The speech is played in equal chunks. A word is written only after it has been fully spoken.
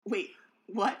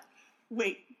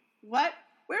Wait, what?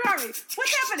 Where are we?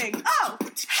 What's happening? Oh,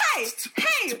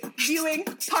 hey, viewing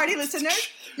party listeners.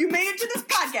 You made it to this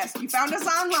podcast. You found us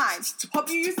online. Hope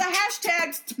you use the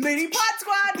hashtag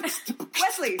MiniPodSquad.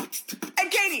 Wesley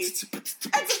and Katie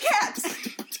and some cats.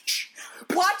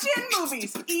 Watch in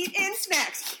movies, eat in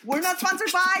snacks. We're not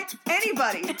sponsored by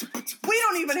anybody. We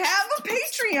don't even have a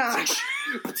Patreon.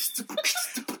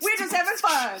 We're just having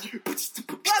fun.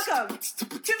 Welcome to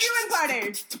Viewing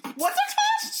Party. What's it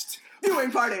called?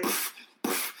 Viewing Party.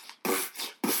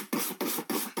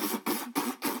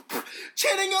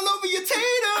 Chanting all over your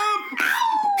tatum.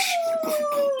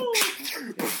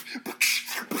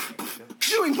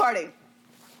 Viewing Party.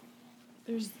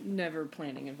 There's never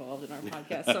planning involved in our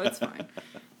podcast, so it's fine.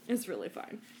 It's really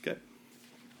fine. Okay.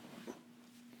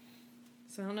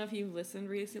 So I don't know if you listened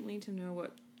recently to know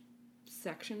what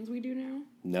sections we do now.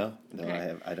 No,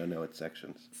 Okay. I don't know what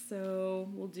sections. So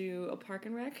we'll do a park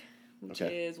and rec, which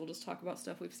is we'll just talk about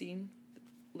stuff we've seen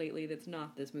lately that's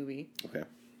not this movie. Okay.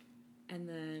 And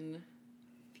then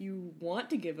if you want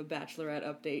to give a Bachelorette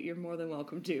update, you're more than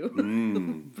welcome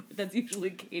to. That's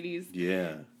usually Katie's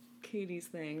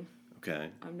thing. Okay.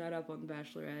 I'm not up on The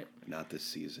Bachelorette. Not this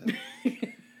season.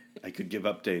 I could give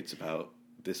updates about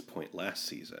this point last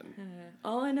season.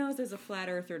 All I know is there's a flat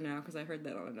earther now because I heard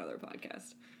that on another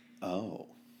podcast. Oh.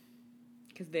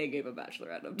 Because they gave a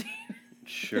Bachelorette update.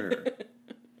 Sure.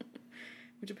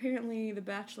 Which apparently the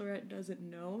Bachelorette doesn't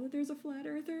know that there's a flat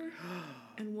earther.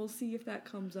 And we'll see if that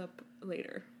comes up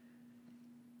later.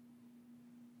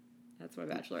 That's my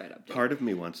Bachelorette update. Part of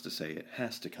me wants to say it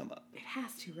has to come up. It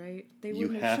has to, right? They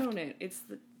wouldn't have shown it. It's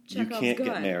the You Chekhov's can't gun.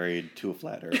 get married to a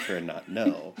flat earther and not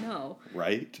know. No.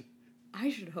 Right?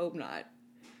 I should hope not.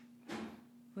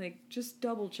 Like, just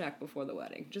double check before the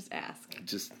wedding. Just ask.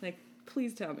 Like,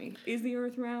 please tell me. Is the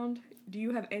earth round? Do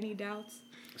you have any doubts?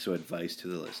 So advice to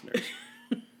the listeners.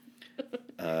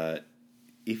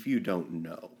 If you don't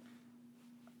know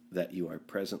that you are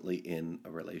presently in a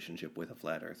relationship with a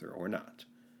flat earther or not,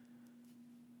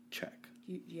 check.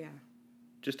 Yeah.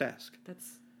 Just ask.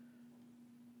 That's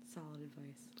solid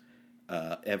advice.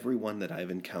 Everyone that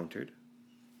I've encountered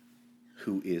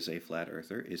who is a flat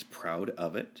earther is proud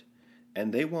of it,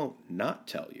 and they won't not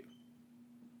tell you.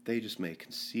 They just may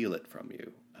conceal it from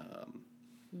you,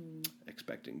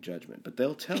 expecting judgment. But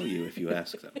they'll tell you if you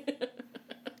ask them.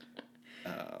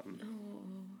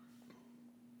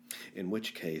 In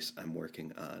which case, I'm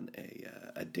working on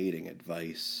a dating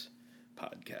advice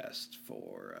podcast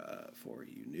for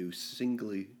you newly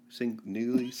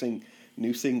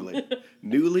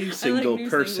single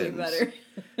persons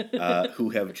who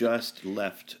have just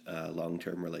left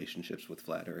long-term relationships with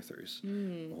flat earthers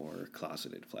or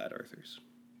closeted flat earthers.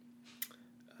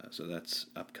 So that's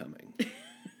upcoming.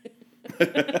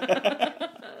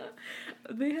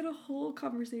 They had a whole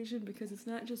conversation because it's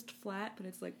not just flat, but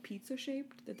it's like pizza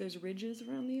shaped, that there's ridges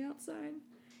around the outside.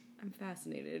 I'm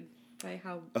fascinated by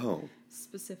how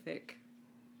specific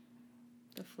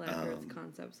the flat earth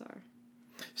concepts are.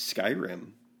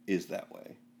 Skyrim is that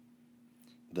way.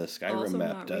 The Skyrim Also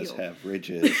map does real. have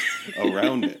ridges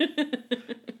around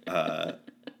it.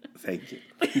 Thank you.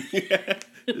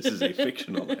 This is a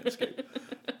fictional landscape.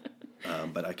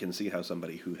 But I can see how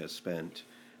somebody who has spent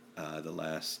the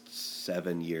last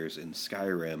 7 years in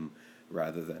Skyrim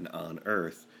rather than on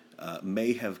Earth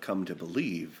may have come to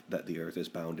believe that the Earth is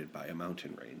bounded by a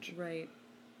mountain range. Right.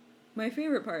 My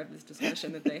favorite part of this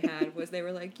discussion that they had was they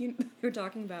were like, they were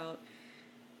talking about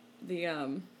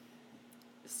the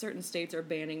certain states are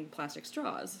banning plastic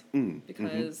straws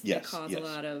because they cause a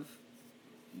lot of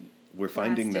We're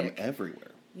finding them plastic.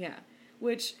 everywhere. Yeah,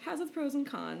 which has its pros and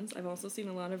cons. I've also seen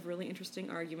a lot of really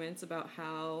interesting arguments about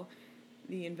how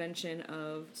the invention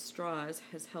of straws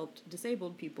has helped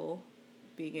disabled people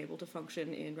being able to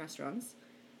function in restaurants.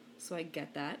 So I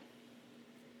get that.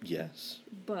 Yes.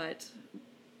 But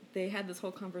they had this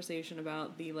whole conversation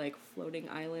about the, like, floating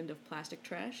island of plastic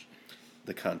trash.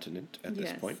 The continent at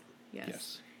this point?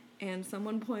 Yes. And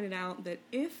someone pointed out that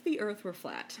if the Earth were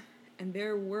flat and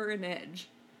there were an edge,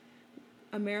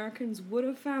 Americans would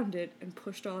have found it and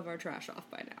pushed all of our trash off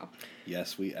by now.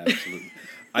 Yes, we absolutely...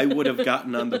 I would have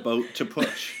gotten on the boat to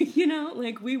push.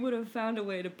 Like, we would have found a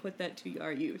way to put that to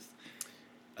our use.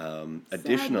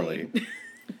 Additionally,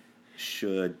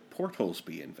 should portals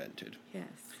be invented? Yes.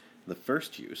 The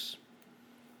first use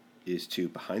is to,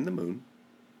 behind the moon,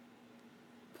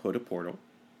 put a portal,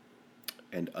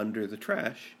 and under the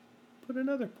trash, put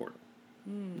another portal.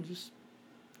 And just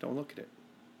don't look at it.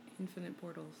 Infinite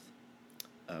portals.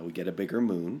 We get a bigger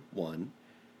moon, one,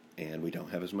 and we don't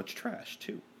have as much trash,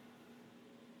 two.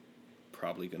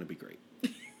 Probably going to be great.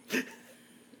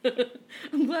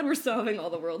 I'm glad we're solving all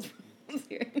the world's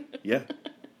Yeah.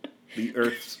 The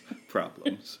Earth's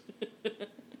problems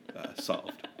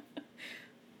solved.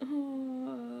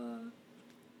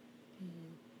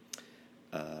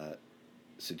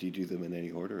 So do you do them in any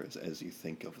order as you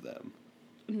think of them?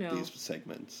 No. These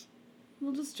segments?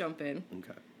 We'll just jump in.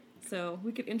 Okay. So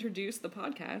we could introduce the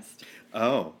podcast.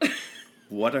 Oh.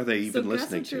 What are they even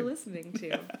listening to? So guess what you're listening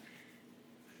to.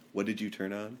 What did you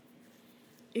turn on?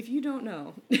 If you don't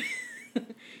know...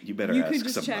 You better you ask could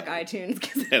just somebody. check iTunes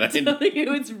because I'm telling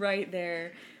you it's right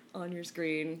there on your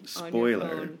screen. Spoiler, on your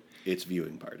phone. It's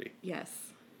Viewing Party. Yes.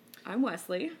 I'm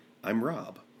Wesley. I'm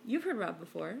Rob. You've heard Rob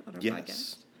before on our Yes.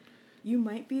 podcast. You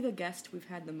might be the guest we've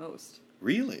had the most.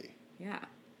 Really? Yeah.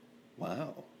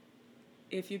 Wow.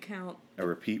 If you count... A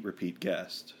repeat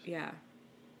guest. Yeah.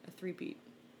 A three-peat.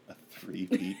 A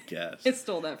three-peat guest. I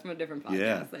stole that from a different podcast.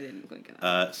 Yeah. I didn't link it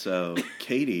up. So,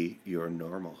 Katie, your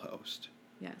normal host,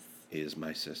 Yes. is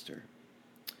my sister.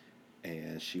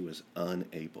 And she was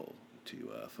unable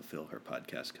to fulfill her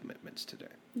podcast commitments today.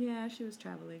 Yeah, she was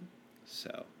traveling.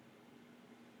 So,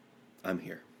 I'm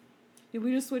here. Did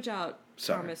we just switch out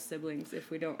Sorry. Thomas siblings if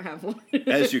we don't have one?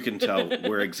 As you can tell,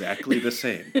 we're exactly the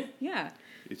same. Yeah.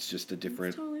 It's just a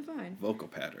different It's totally fine. vocal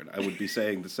pattern. I would be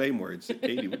saying the same words that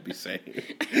Katie would be saying.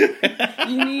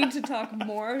 You need to talk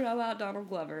more about Donald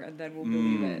Glover, and then we'll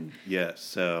believe it. Yeah,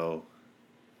 so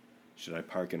should I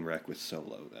park and rec with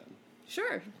Solo then?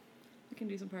 Sure. We can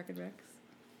do some Park and Recs.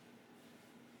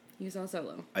 You saw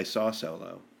Solo. I saw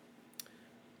Solo,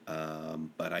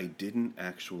 but I didn't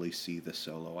actually see the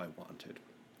Solo I wanted.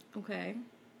 Okay.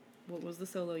 What was the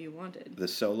Solo you wanted? The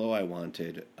Solo I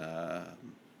wanted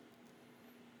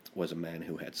was a man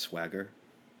who had swagger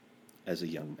as a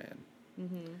young man.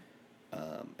 Mm-hmm.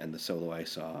 And the Solo I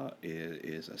saw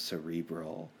is a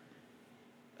cerebral,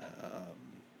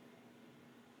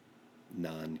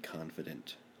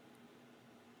 non-confident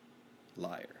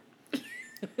liar.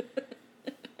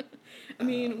 I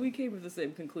mean, we came to the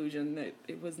same conclusion that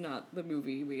it was not the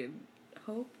movie we had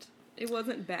hoped. It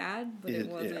wasn't bad, but it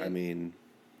wasn't... I mean...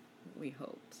 we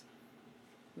hoped.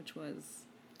 Which was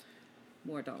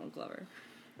more Donald Glover.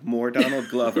 More Donald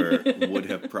Glover would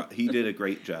have... he did a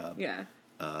great job. Yeah.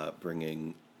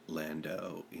 Bringing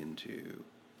Lando into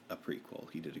a prequel.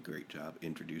 He did a great job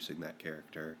introducing that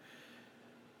character.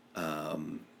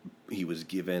 He was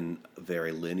given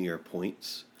very linear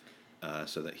points,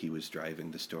 so that he was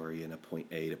driving the story in a point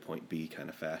A to point B kind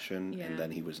of fashion, and then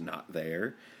he was not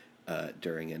there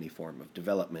during any form of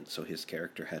development, so his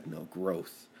character had no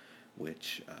growth,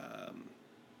 which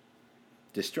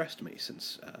distressed me,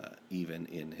 since even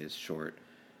in his short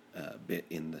bit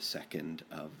in the second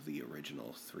of the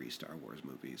original 3 Star Wars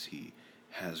movies, he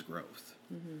has growth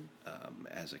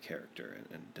as a character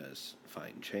and does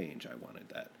find change. I wanted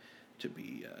that to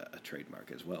be a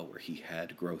trademark as well, where he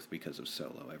had growth because of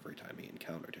Solo every time he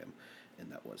encountered him, and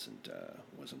that wasn't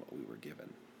what we were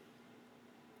given.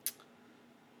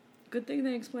 Good thing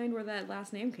they explained where that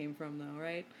last name came from, though,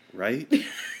 right? Right?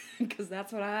 Because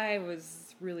that's what I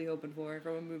was really hoping for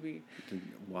from a movie.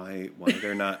 Why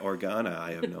they're not Organa,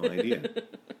 I have no idea.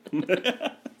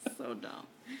 So dumb.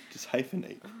 Just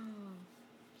hyphenate. Oh.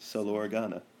 Solo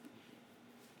Organa.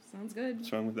 Sounds good.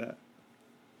 What's wrong with that?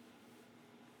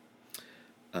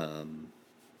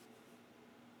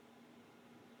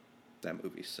 That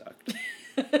movie sucked.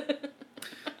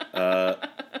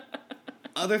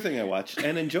 Other thing I watched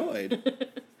and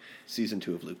enjoyed, season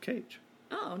 2 of Luke Cage.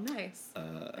 Oh, nice.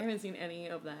 I haven't seen any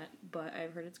of that, but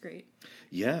I've heard it's great.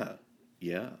 Yeah.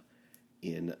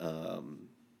 In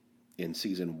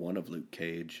season 1 of Luke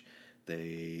Cage,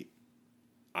 they,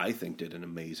 I think, did an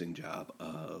amazing job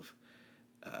of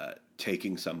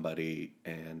taking somebody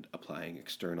and applying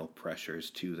external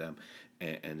pressures to them,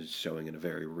 and showing in a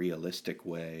very realistic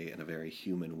way and a very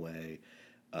human way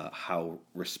how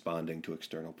responding to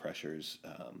external pressures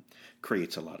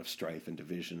creates a lot of strife and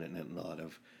division, and a lot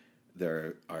of...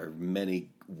 There are many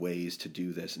ways to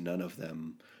do this. None of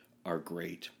them are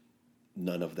great.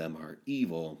 None of them are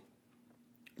evil,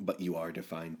 but you are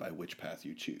defined by which path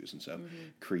you choose. And so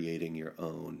creating your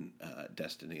own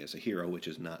destiny as a hero, which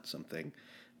is not something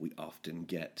we often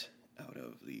get out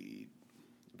of the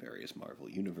various Marvel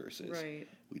universes. Right.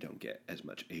 We don't get as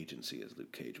much agency as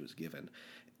Luke Cage was given.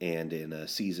 And in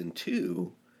season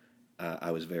 2...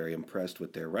 I was very impressed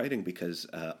with their writing, because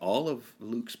all of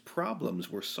Luke's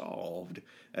problems were solved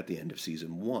at the end of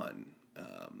season 1.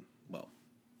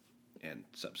 And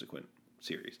subsequent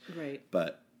series. Right.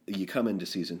 But you come into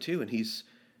season 2, and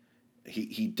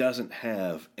he doesn't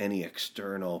have any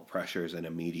external pressures and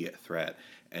immediate threat,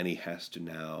 and he has to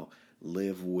now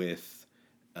live with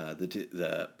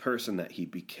the person that he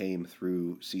became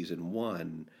through season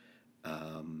 1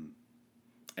 And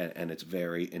it's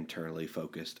very internally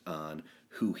focused on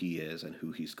who he is and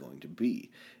who he's going to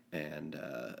be. And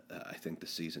I think the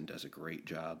season does a great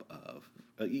job of...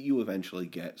 you eventually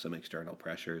get some external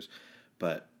pressures,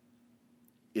 but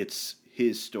it's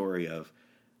his story of,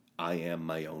 I am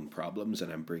my own problems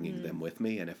and I'm bringing them with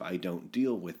me, and if I don't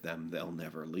deal with them, they'll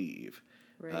never leave,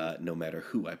 right. No matter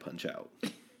who I punch out.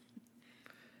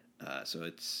 So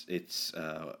it's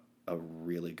a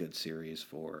really good series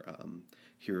for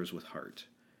heroes with heart,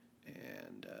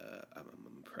 and I'm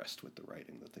impressed with the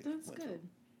writing that they went through.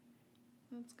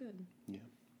 That's good. Yeah.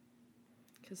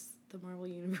 Because the Marvel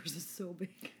Universe is so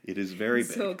big. It is very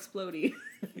big. So explodey.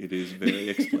 It is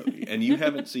very explodey. And you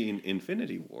haven't seen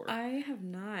Infinity War. I have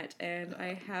not, and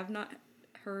I have not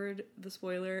heard the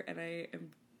spoiler, and I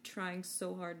am trying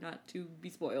so hard not to be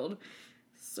spoiled.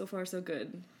 So far, so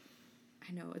good.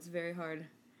 I know, it's very hard.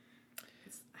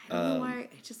 I don't know why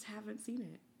I just haven't seen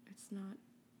it. It's not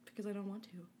because I don't want to.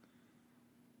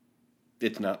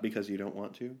 It's not because you don't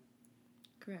want to?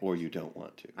 Correct. Or you don't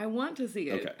want to? I want to see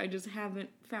it. Okay. I just haven't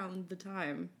found the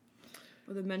time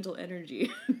or the mental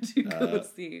energy to go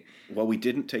see. Well, we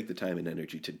didn't take the time and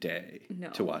energy today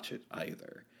to watch it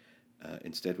either.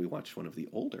 Instead, we watched one of the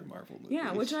older Marvel movies.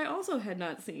 Yeah, which I also had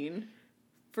not seen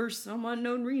for some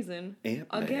unknown reason.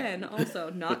 Ant-Man. Again, also,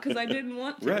 not because I didn't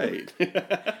want to. Right.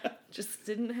 Just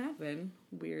didn't happen,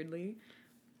 weirdly.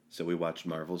 So we watched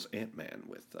Marvel's Ant-Man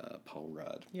with Paul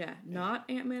Rudd. Yeah, not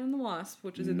Ant-Man and the Wasp,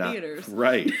 which is in theaters.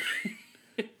 Right.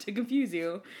 To confuse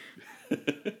you.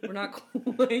 We're not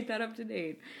quite that up to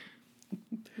date.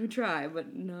 We try,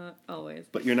 but not always.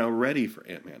 But you're now ready for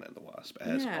Ant-Man and the Wasp,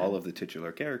 as all of the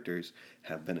titular characters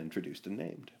have been introduced and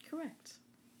named. Correct.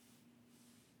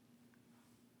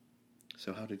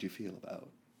 So how did you feel about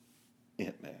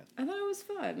Ant-Man? I thought it was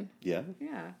fun. Yeah?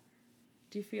 Yeah.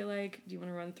 Do you want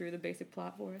to run through the basic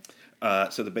plot for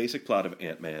us? So the basic plot of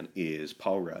Ant-Man is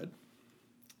Paul Rudd.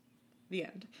 The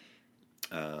end.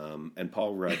 And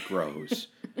Paul Rudd grows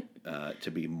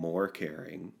to be more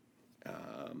caring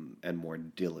and more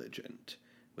diligent,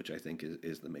 which I think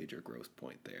is the major growth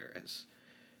point there, as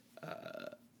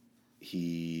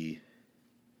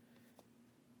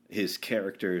his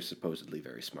character is supposedly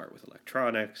very smart with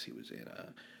electronics. He was in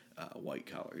a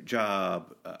white-collar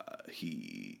job.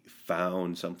 He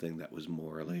found something that was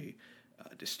morally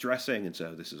distressing, and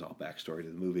so this is all backstory to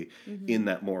the movie. Mm-hmm. In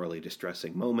that morally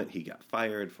distressing moment, he got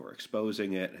fired for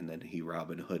exposing it, and then he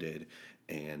Robin Hooded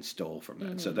and stole from that.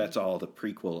 Mm-hmm. So that's all the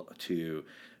prequel to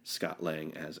Scott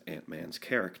Lang as Ant-Man's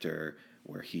character,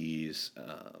 where he's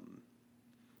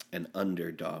an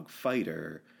underdog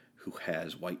fighter who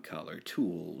has white-collar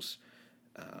tools,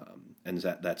 and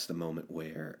that's the moment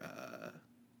where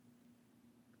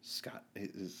Scott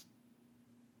is...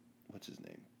 What's his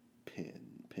name?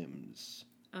 Pym's...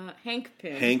 Hank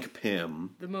Pym. Hank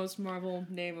Pym. The most Marvel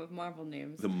name of Marvel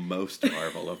names. The most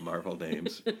Marvel of Marvel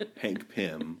names. Hank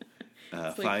Pym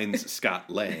finds Scott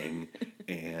Lang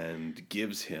and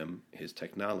gives him his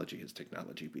technology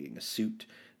being a suit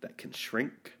that can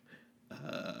shrink,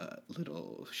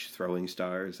 little throwing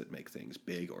stars that make things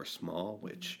big or small,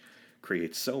 which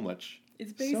creates so much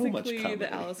It's basically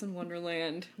the Alice in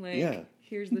Wonderland.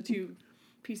 Here's the 2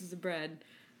 pieces of bread.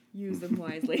 Use them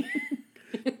wisely.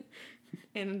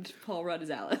 And Paul Rudd is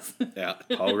Alice. Yeah,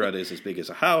 Paul Rudd is as big as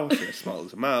a house, or as small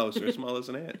as a mouse, or as small as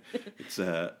an ant.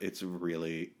 It's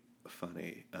really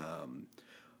funny.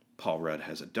 Paul Rudd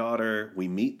has a daughter. We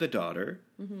meet the daughter.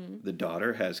 Mm-hmm. The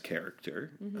daughter has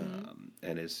character,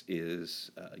 and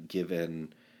is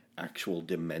given actual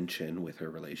dimension with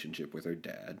her relationship with her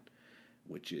dad,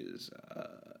 which is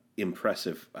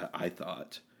impressive, I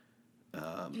thought.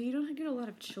 You don't get a lot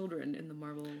of children in the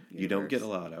Marvel universe. You don't get a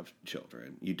lot of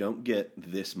children. You don't get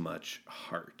this much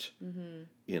heart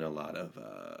in a lot of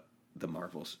the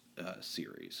Marvel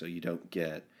series. So you don't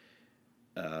get,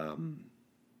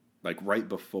 right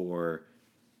before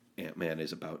Ant-Man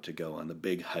is about to go on the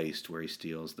big heist where he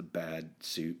steals the bad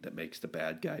suit that makes the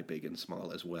bad guy big and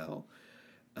small as well,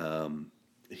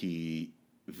 he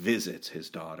visits his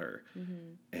daughter,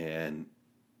 and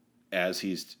as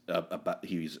he's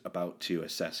about to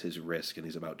assess his risk, and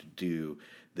he's about to do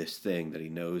this thing that he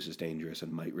knows is dangerous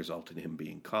and might result in him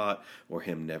being caught or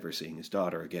him never seeing his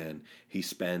daughter again, he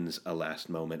spends a last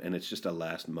moment, and it's just a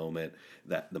last moment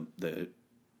that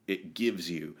it gives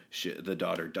you. The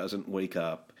daughter doesn't wake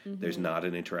up. There's not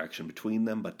an interaction between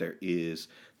them, but there is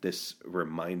this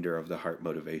reminder of the heart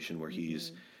motivation where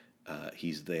he's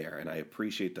there, and I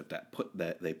appreciate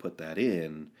that they put that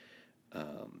in.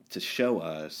 To show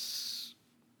us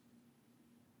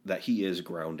that he is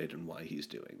grounded in why he's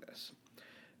doing this.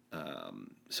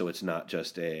 So it's not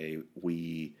just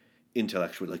we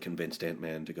intellectually convinced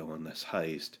Ant-Man to go on this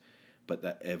heist, but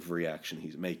that every action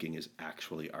he's making is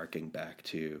actually arcing back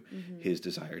to his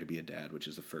desire to be a dad, which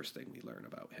is the first thing we learn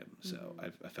about him. So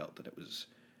I felt that it was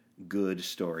good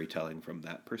storytelling from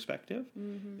that perspective.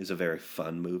 It's a very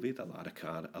fun movie, with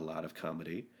a lot of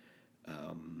comedy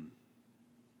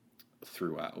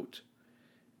throughout.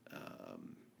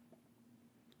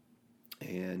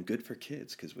 And good for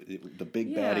kids, because the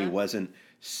big baddie wasn't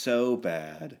so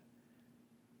bad.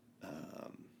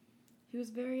 He was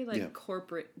very,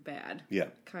 corporate bad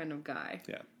kind of guy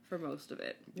for most of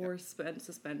it. Wore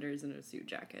suspenders and a suit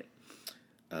jacket.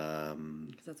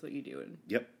 Because that's what you do in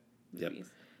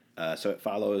movies. Yep. So it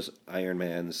follows Iron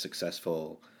Man's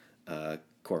successful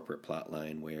corporate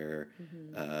plotline where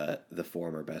the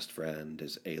former best friend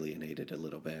is alienated a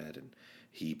little bit, and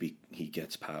he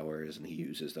gets powers, and he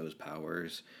uses those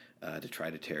powers to try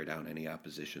to tear down any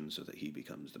opposition so that he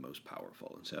becomes the most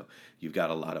powerful. And so you've got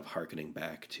a lot of hearkening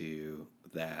back to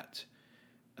that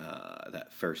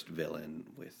first villain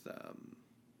with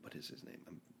what is his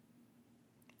name?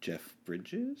 Jeff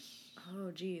Bridges?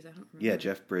 Oh, geez, I don't remember. Yeah,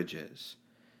 Jeff Bridges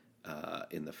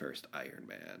in the first Iron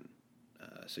Man.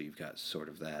 So you've got sort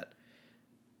of that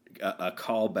a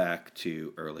callback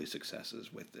to early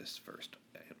successes with this first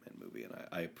Ant-Man movie, and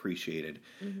I appreciated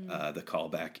the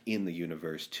callback in the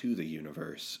universe to the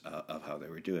universe of how they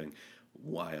were doing.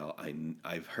 While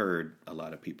I've heard a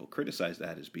lot of people criticize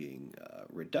that as being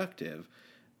reductive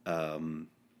and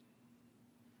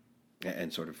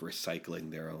sort of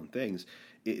recycling their own things,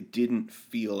 it didn't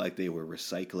feel like they were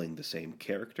recycling the same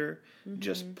character,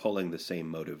 just pulling the same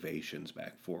motivations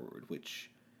back forward, which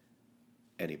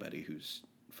anybody who's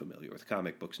familiar with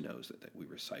comic books knows that we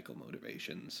recycle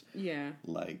motivations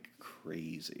like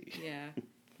crazy.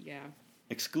 Yeah.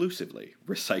 Exclusively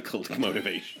recycled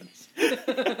motivations.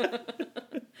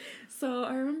 So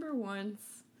I remember once,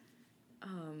 I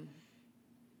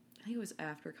think it was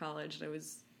after college, and I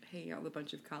was hanging out with a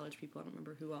bunch of college people. I don't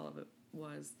remember who all of it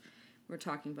was. We were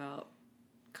talking about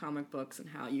comic books and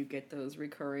how you get those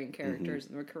recurring characters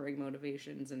and recurring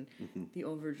motivations and the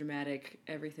overdramatic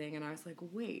everything. And I was like,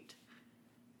 wait,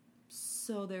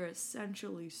 so they're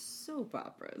essentially soap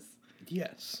operas.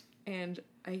 Yes. And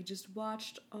I just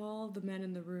watched all the men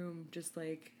in the room just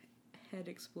like head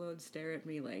explode, stare at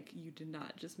me like, you did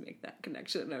not just make that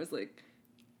connection. And I was like,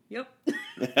 yep.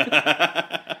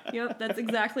 Yep, that's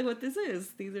exactly what this is.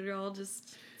 These are all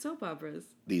just soap operas.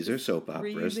 These are soap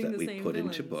operas that we put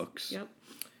into books. Yep.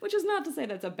 Which is not to say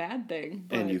that's a bad thing.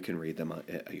 And you can read them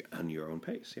on your own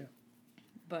pace, yeah.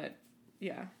 But,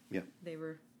 yeah. Yeah. They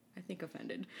were, I think,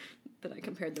 offended that I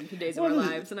compared them to Days of Our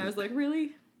Lives. And I was like,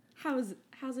 really? How's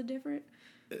it different?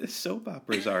 Soap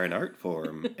operas are an art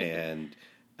form and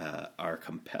are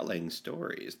compelling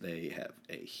stories. They have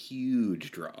a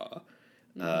huge draw.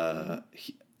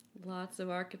 Lots of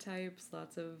archetypes,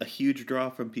 a huge draw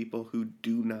from people who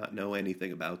do not know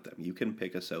anything about them. You can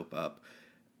pick a soap up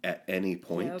at any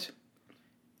point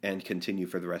and continue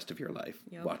for the rest of your life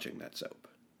watching that soap.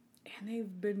 And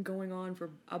they've been going on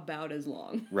for about as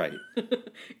long. Right.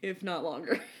 If not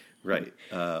longer. Right.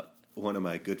 One of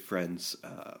my good friends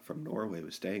from Norway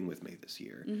was staying with me this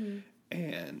year,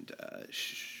 and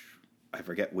I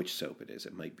forget which soap it is.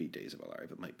 It might be Days of Our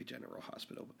Lives. It might be General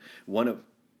Hospital.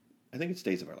 I think it's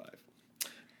Days of Our Lives.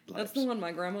 That's the one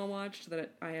my grandma watched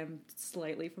that I am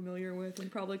slightly familiar with and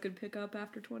probably could pick up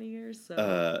after 20 years,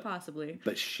 so possibly.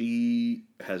 But she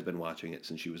has been watching it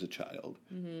since she was a child.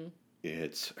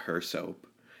 It's her soap,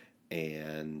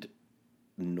 and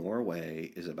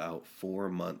Norway is about 4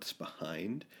 months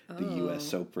behind the U.S.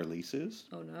 soap releases.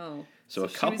 Oh, no. So a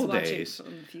couple days,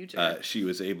 she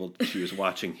was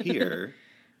watching here,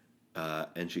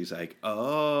 and she's like,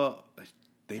 oh,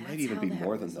 they might even be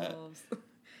more than that.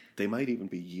 They might even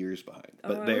be years behind.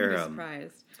 But I wouldn't be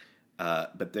surprised.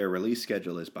 But their release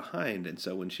schedule is behind, and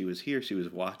so when she was here, she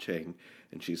was watching,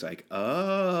 and she's like,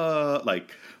 oh,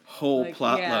 like whole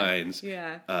plot lines,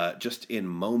 just in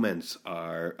moments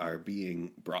are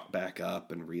being brought back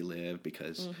up and relived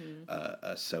because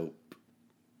a soap.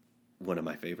 One of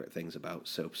my favorite things about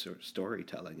soap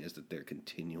storytelling is that they're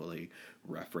continually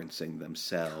referencing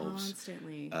themselves,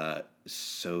 constantly,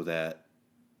 so that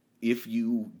if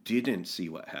you didn't see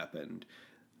what happened,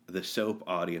 the soap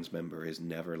audience member is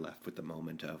never left with the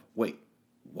moment of, wait,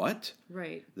 what?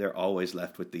 Right. They're always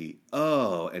left with the,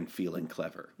 oh, and feeling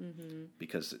clever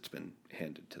because it's been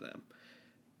handed to them.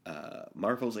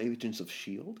 Marvel's Agents of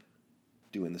S.H.I.E.L.D.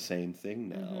 doing the same thing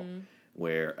now,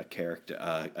 where a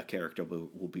character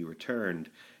will be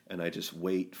returned, and I just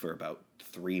wait for about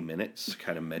 3 minutes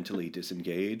kind of mentally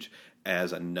disengage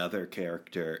as another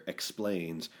character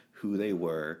explains who they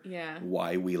were,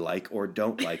 why we like or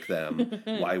don't like them,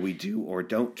 why we do or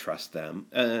don't trust them.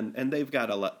 And they've got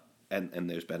a lot, and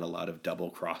there's been a lot of double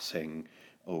crossing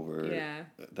over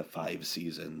the 5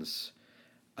 seasons.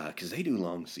 Because they do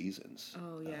long seasons.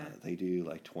 Oh, yeah. They do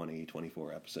like 20,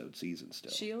 24 episode seasons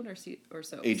still. S.H.I.E.L.D. or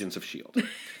soaps? Agents of S.H.I.E.L.D.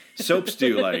 Soaps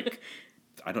do like...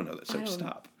 I don't know that soaps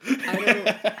stop.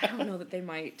 I don't know that they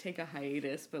might take a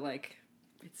hiatus, but like,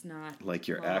 it's not like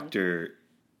your long. actor,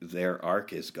 their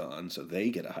arc is gone, so they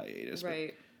get a hiatus.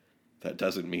 Right. That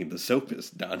doesn't mean the soap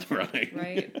is done running.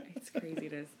 Right. It's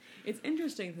crazy. It's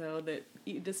interesting, though, that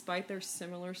despite their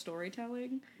similar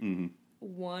storytelling,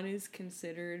 one is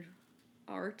considered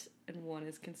art and one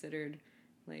is considered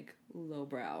like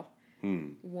lowbrow.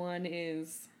 One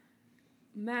is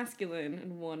masculine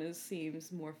and one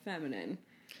seems more feminine,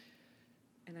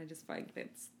 and I just find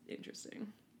that's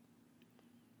interesting.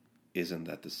 Isn't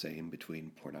that the same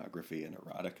between pornography and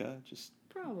erotica? Just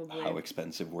probably how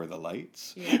expensive were the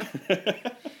lights? Yeah.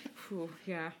 Whew,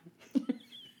 yeah.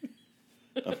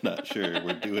 I'm not sure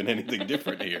we're doing anything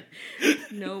different here.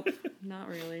 Nope, not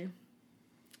really.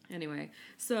 Anyway,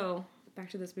 so back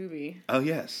to this movie. Oh,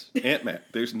 yes. Ant-Man.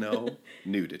 There's no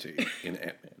nudity in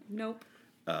Ant-Man. Nope.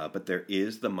 But there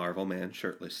is the Marvel Man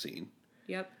shirtless scene.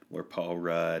 Yep. Where Paul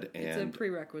Rudd and... It's a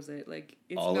prerequisite. Like,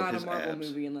 it's all not of a Marvel abs.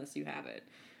 movie unless you have it.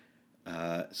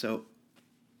 So,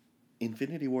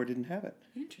 Infinity War didn't have it.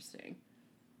 Interesting.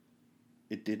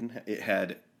 It didn't. It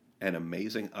had an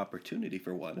amazing opportunity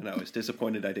for one, and I was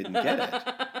disappointed I didn't get it.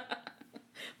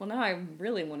 Well, now I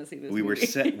really want to see this movie.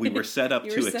 We were set up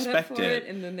to expect it,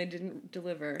 and then they didn't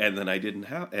deliver. And then I didn't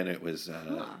have, and it was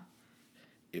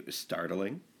it was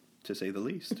startling, to say the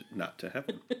least, not to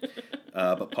heaven.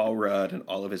 But Paul Rudd and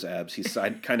all of his abs, he's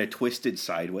kind of twisted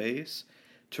sideways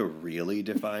to really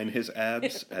define his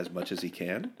abs as much as he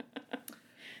can.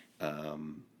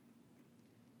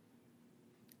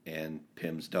 And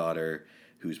Pym's daughter,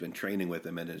 who's been training with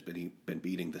him and has been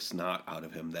beating the snot out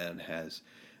of him, then has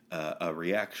a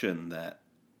reaction that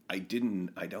I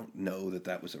don't know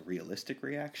that was a realistic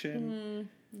reaction.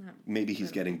 Maybe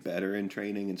he's getting better in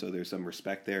training, and so there's some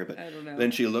respect there. But I don't know.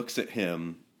 Then she looks at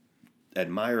him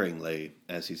admiringly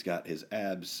as he's got his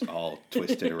abs all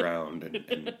twisted around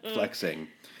and flexing.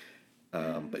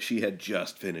 But she had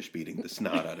just finished beating the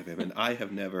snot out of him, and I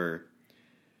have never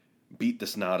beat the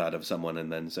snot out of someone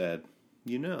and then said,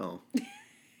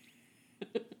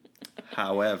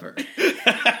 however.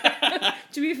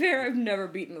 To be fair, I've never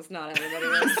beaten the snot out of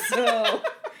anyone, so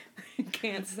I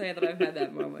can't say that I've had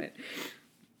that moment.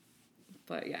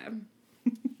 But yeah.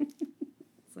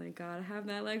 It's like, gotta have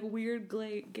that like weird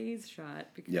gaze shot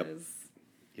because...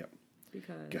 Yep.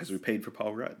 Because... Guys, we paid for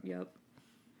Paul Rudd. Yep.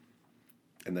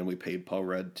 And then we paid Paul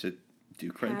Rudd to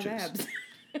do crunches. Have abs.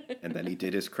 And then he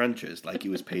did his crunches like he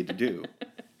was paid to do.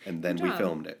 And then we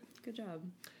filmed it. Good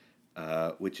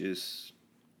job. Which is...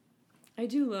 I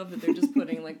do love that they're just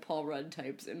putting like Paul Rudd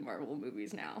types in Marvel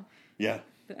movies now. Yeah.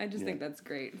 I just think that's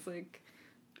great. It's like...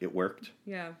 It worked.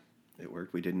 Yeah. It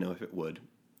worked. We didn't know if it would.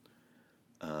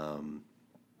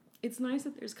 It's nice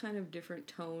that there's kind of different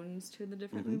tones to the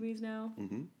different movies now.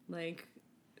 Mm-hmm. Like,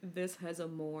 this has a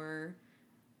more...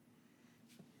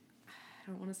 I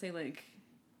don't want to say like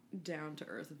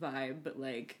down-to-earth vibe, but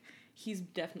like he's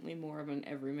definitely more of an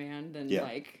everyman than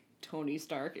like Tony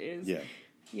Stark is. Yeah.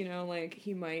 You know, like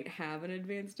he might have an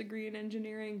advanced degree in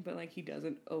engineering, but like he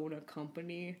doesn't own a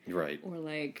company. Right. Or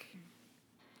like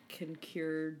can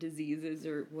cure diseases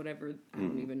or whatever. I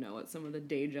don't even know what some of the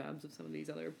day jobs of some of these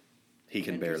other He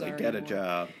can barely get a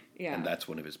job. Yeah. And that's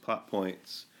one of his plot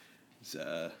points.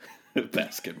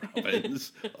 Baskin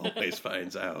Robbins always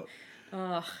finds out.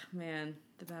 Oh, man.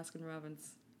 The Baskin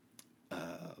Robbins.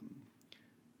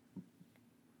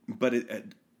 But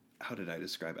how did I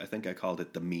describe it? I think I called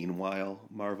it the meanwhile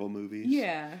Marvel movies.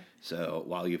 Yeah. So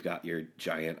while you've got your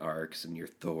giant arcs and your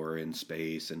Thor in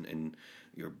space and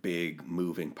your big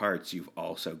moving parts, you've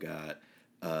also got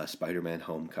Spider-Man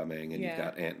Homecoming and you've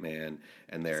got Ant-Man,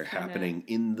 and they're happening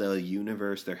in the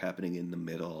universe. They're happening in the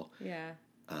middle. Yeah.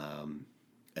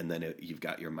 And then you've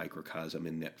got your microcosm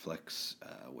in Netflix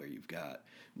where you've got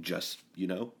just,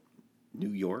 New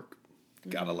York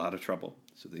got a lot of trouble,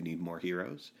 so they need more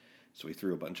heroes. So we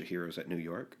threw a bunch of heroes at New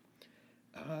York.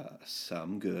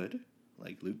 Some good,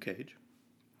 like Luke Cage.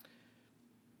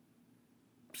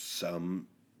 Some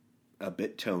a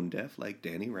bit tone deaf, like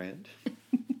Danny Rand.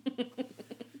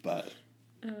 But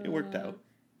it worked out.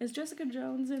 Is Jessica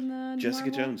Jones in the Jessica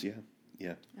Marvel? Jones,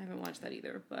 yeah. I haven't watched that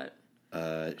either, but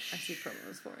I see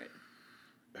promos for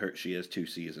it. She has 2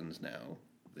 seasons now.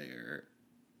 They're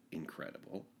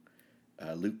incredible.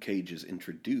 Luke Cage is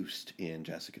introduced in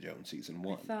Jessica Jones season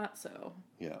 1. I thought so.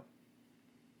 Yeah.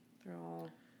 They're all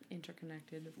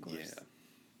interconnected, of course. Yeah.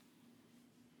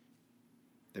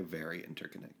 They're very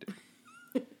interconnected.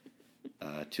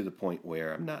 To the point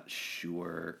where I'm not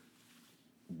sure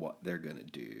what they're going to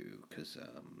do, because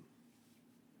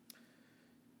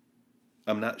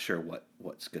I'm not sure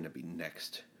what's going to be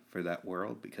next for that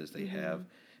world, because they have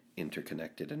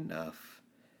interconnected enough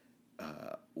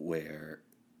where,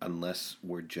 unless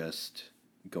we're just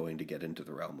going to get into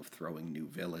the realm of throwing new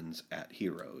villains at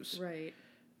heroes, right?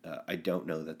 I don't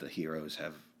know that the heroes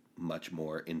have much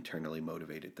more internally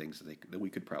motivated things that we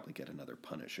could probably get another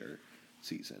Punisher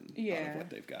season out of what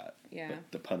they've got. Yeah.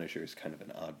 But the Punisher is kind of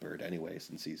an odd bird anyway,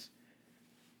 since he's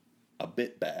a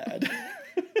bit bad.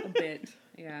 A bit,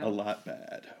 yeah. A lot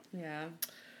bad. Yeah.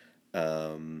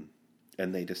 And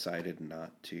they decided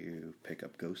not to pick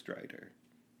up Ghost Rider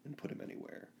and put him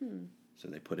anywhere. So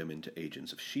they put him into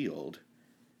Agents of S.H.I.E.L.D.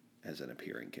 as an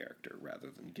appearing character rather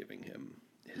than giving him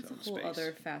his own space. That's a whole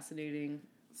other fascinating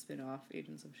spin-off,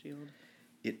 Agents of S.H.I.E.L.D.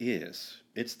 It is.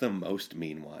 It's the most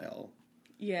meanwhile.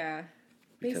 Yeah.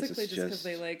 Because basically just because just...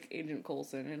 they like Agent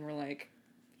Coulson and we're like,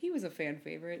 he was a fan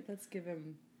favorite. Let's give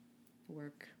him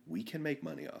work. We can make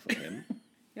money off of him.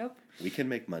 Yep. We can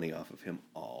make money off of him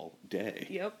all day.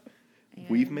 Yep. And...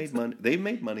 We've made money. They've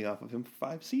made money off of him for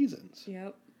 5 seasons.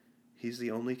 Yep. He's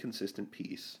the only consistent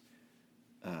piece.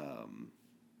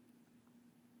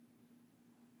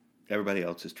 Everybody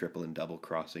else is triple and double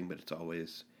crossing, but it's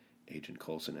always Agent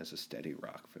Coulson as a steady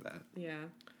rock for that. Yeah.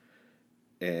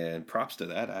 And props to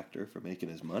that actor for making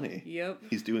his money. Yep.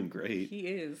 He's doing great. He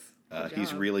is.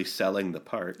 He's really selling the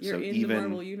part. You're so in even, the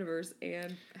Marvel Universe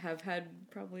and have had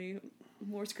probably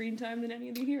more screen time than any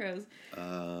of the heroes.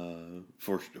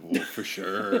 For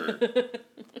sure.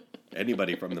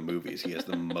 Anybody from the movies, he has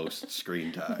the most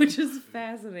screen time. Which is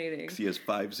fascinating. He has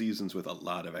 5 seasons with a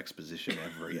lot of exposition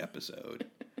every episode.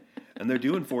 And they're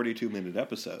doing 42-minute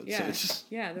episodes. Yeah, so it's just,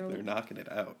 yeah, they're knocking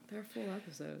it out. They're full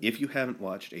episodes. If you haven't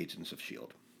watched Agents of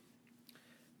S.H.I.E.L.D.,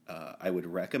 I would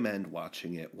recommend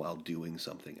watching it while doing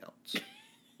something else.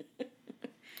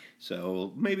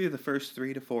 So maybe the first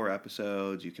 3 to 4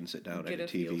 episodes, you can sit down at a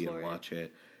TV and watch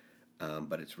it.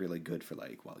 But it's really good for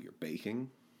like while you're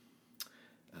baking.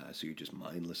 So you're just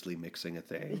mindlessly mixing a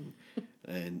thing.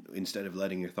 And instead of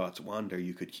letting your thoughts wander,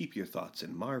 you could keep your thoughts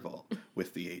in Marvel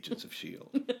with the Agents of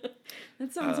S.H.I.E.L.D.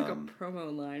 That sounds like a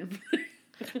promo line.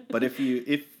 But if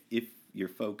you're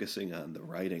focusing on the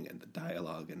writing and the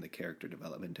dialogue and the character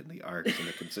development and the arcs and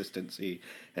the consistency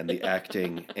and the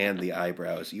acting and the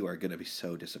eyebrows, you are going to be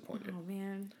so disappointed. Oh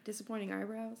man, disappointing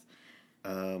eyebrows?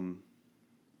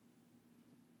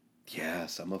 Yeah,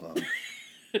 some of them.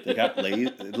 They got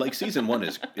like season 1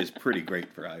 is pretty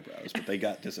great for eyebrows, but they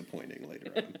got disappointing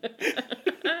later on.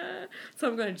 So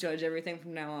I'm going to judge everything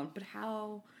from now on. But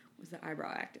how was the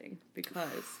eyebrow acting?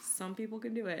 Because some people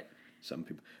can do it. Some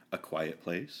people. A Quiet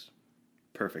Place,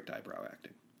 perfect eyebrow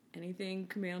acting. Anything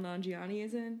Kumail Nanjiani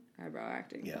is in, eyebrow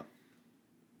acting. Yeah.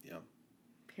 Yeah.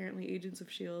 Apparently Agents of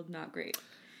S.H.I.E.L.D., not great.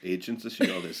 Agents of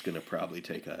S.H.I.E.L.D. is going to probably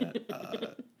take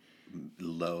a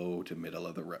low to middle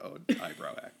of the road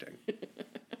eyebrow acting.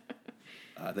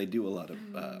 They do a lot of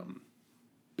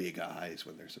big eyes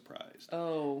when they're surprised.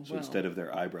 Oh, so instead of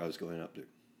their eyebrows going up,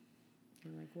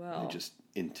 I'm like, well, they just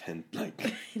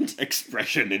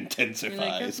expression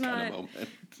intensifies kind of moment.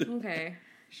 Okay,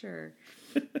 sure.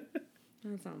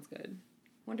 That sounds good.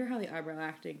 Wonder how the eyebrow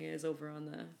acting is over on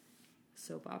the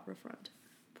soap opera front.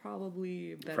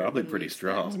 Probably better. Probably pretty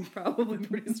strong. Probably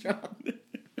pretty strong.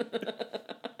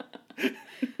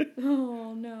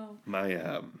 Oh no.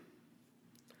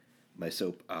 My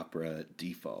soap opera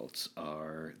defaults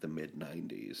are the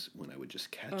mid-90s when I would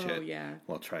just catch it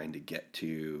while trying to get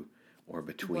to or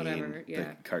between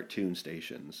the cartoon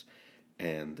stations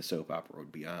and the soap opera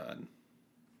would be on.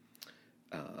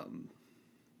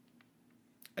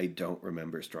 I don't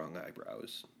remember strong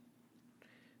eyebrows,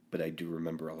 but I do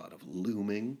remember a lot of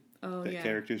looming that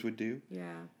characters would do.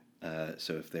 Yeah.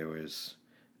 So if there was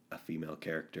a female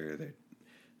character,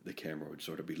 the camera would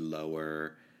sort of be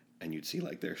lower, and you'd see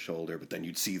like their shoulder, but then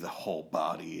you'd see the whole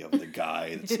body of the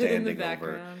guy that's standing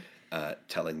over,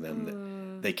 telling them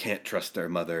that they can't trust their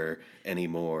mother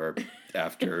anymore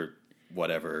after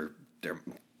whatever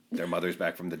their mother's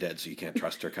back from the dead, so you can't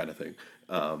trust her, kind of thing.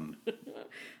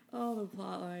 All the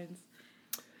plot lines.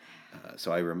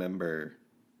 So I remember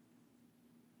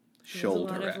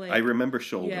shoulder. I remember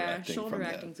shoulder acting. Yeah, shoulder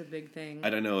acting's a big thing. I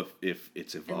don't know if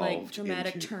it's evolved. And like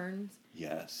dramatic turns.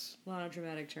 Yes. A lot of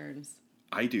dramatic turns.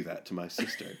 I do that to my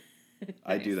sister. Nice.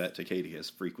 I do that to Katie as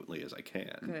frequently as I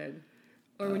can. Good.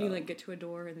 Or when you, like, get to a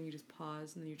door and then you just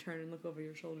pause and then you turn and look over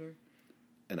your shoulder.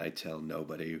 And I tell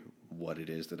nobody what it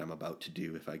is that I'm about to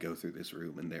do if I go through this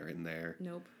room and they're in there.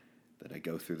 Nope. That I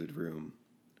go through the room,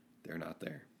 they're not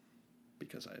there.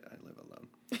 Because I live alone.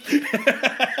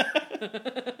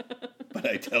 But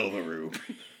I tell the room.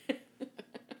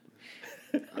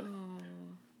 Oh,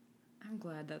 I'm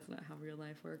glad that's not how real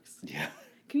life works. Yeah.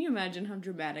 Can you imagine how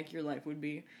dramatic your life would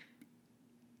be?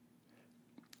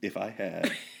 If I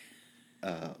had,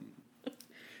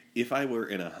 if I were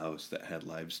in a house that had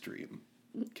live stream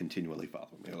continually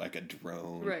following me, like a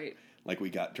drone. Right. Like we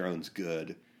got drones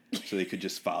good, so they could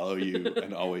just follow you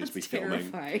and always be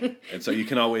filming. Terrifying. And so you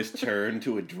can always turn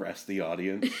to address the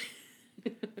audience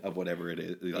of whatever it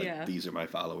is. Like, these are my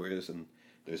followers, and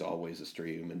there's always a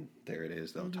stream, and there it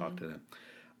is. They'll talk to them.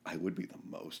 I would be the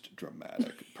most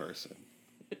dramatic person.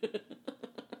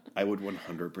 I would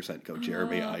 100% go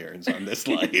Jeremy Irons on this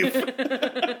life.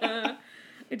 It'd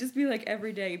just be like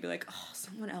every day you'd be like, oh,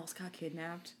 someone else got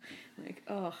kidnapped. Like,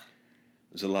 oh.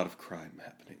 There's a lot of crime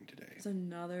happening today. It's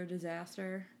another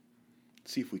disaster.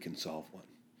 See if we can solve one.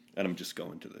 And I'm just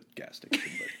going to the gas station,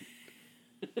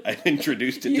 but I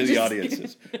introduced it to the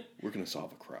audiences. We're going to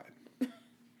solve a crime.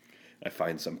 I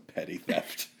find some petty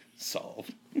theft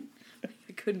solved.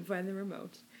 I couldn't find the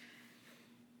remote.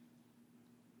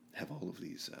 Have all of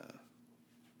these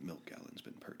milk gallons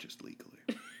been purchased legally?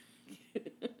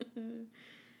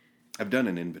 I've done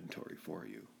an inventory for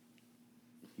you.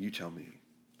 You tell me.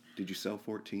 Did you sell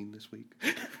 14 this week?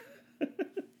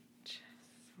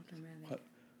 What?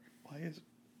 Why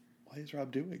is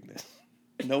Rob doing this?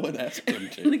 No one asked him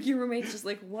to. Like your roommate's just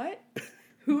like, what?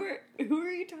 Who are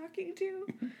you talking to?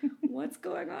 What's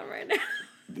going on right now?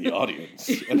 The audience.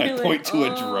 And I point to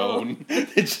a drone.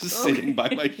 It's just sitting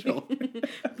by my shoulder.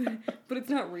 But it's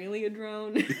not really a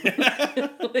drone.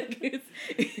 Like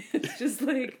it's just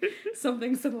like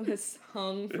something someone has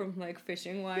hung from like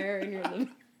fishing wire in your living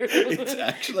room. It's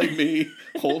actually me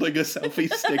holding a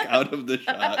selfie stick out of the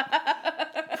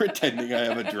shot, pretending I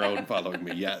have a drone following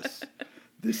me. Yes,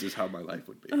 this is how my life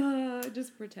would be.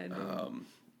 Just pretending.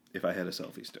 If I had a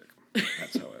selfie stick,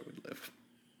 that's how I would live.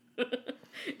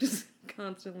 Just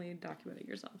constantly documenting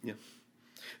yourself. Yeah.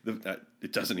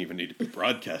 It doesn't even need to be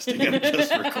broadcasting. I'm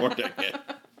just recording it.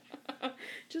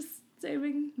 Just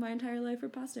saving my entire life for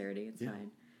posterity. It's fine.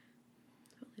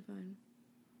 Totally fine.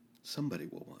 Somebody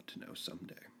will want to know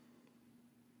someday.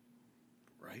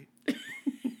 Right?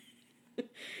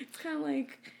 It's kind of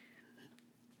like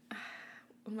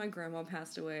when my grandma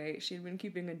passed away, she'd been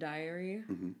keeping a diary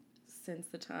since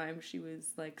the time she was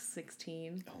like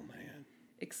 16. Oh, man.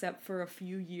 Except for a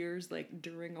few years, like,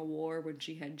 during a war when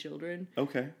she had children.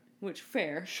 Okay. Which,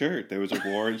 fair. Sure, there was a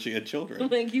war and she had children.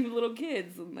 Like, you little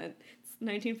kids, and it's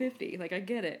 1950. Like, I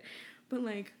get it. But,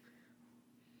 like,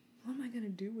 what am I going to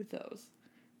do with those?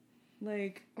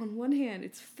 Like, on one hand,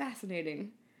 it's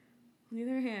fascinating. On the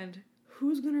other hand,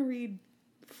 who's going to read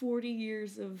 40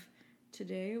 years of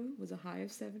today was a high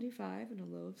of 75 and a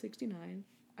low of 69.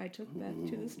 I took Beth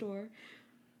to the store.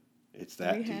 It's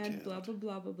that we detailed. had blah, blah,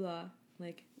 blah, blah, blah.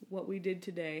 Like, what we did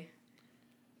today.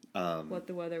 What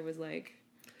the weather was like.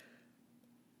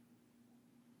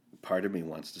 Part of me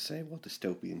wants to say, well,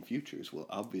 dystopian futures will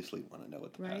obviously want to know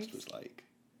what the past was like.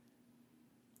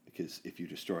 Because if you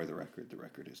destroy the record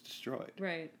is destroyed.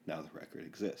 Right. Now the record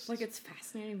exists. Like, it's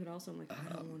fascinating, but also I'm like,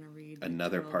 I don't want to read.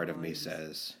 Another part of me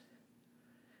says,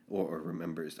 or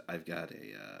remembers, I've got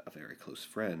a very close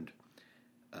friend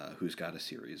who's got a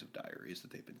series of diaries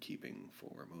that they've been keeping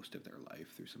for most of their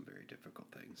life through some very difficult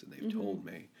things. And they've told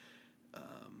me,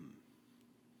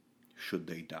 should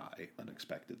they die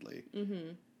unexpectedly,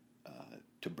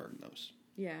 to burn those.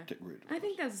 Yeah. I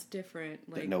think that's different.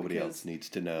 Like, that nobody else needs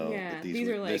to know. Yeah, that these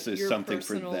are like this is your something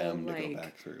personal, for them to like, go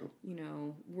back through. You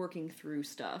know, working through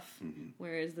stuff.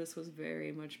 Whereas this was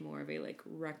very much more of a, like,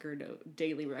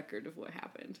 daily record of what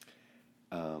happened.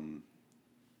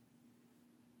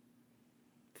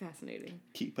 Fascinating.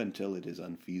 Keep until it is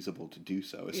unfeasible to do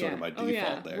so is sort of my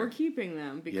default there. We're keeping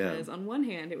them because on one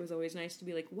hand, it was always nice to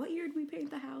be like, what year did we paint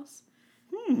the house?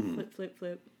 Flip, flip,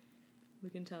 flip. We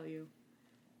can tell you.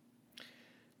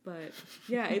 But,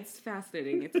 yeah, it's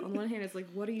fascinating. It's on one hand, it's like,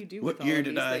 what do you do with all of these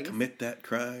things? What year did I commit that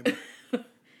crime?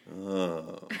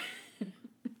 Oh.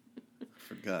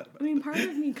 Forgot about I mean, part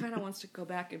of me kind of wants to go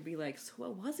back and be like, so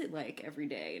what was it like every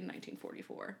day in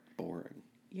 1944? Boring.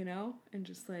 You know? And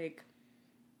just like...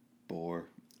 Boring.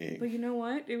 But you know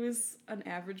what? It was an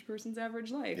average person's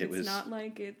average life. It's not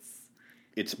like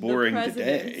it's boring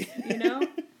today. You know?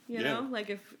 You know? Like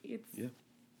if it's... Yeah.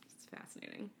 It's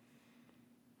fascinating.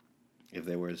 If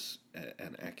there was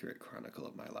an accurate chronicle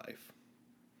of my life,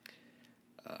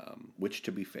 which,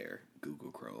 to be fair,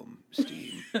 Google Chrome,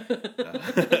 Steam,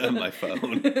 my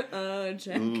phone.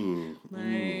 Check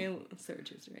my search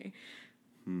history.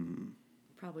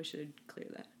 Probably should clear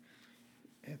that.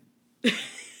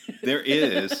 There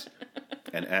is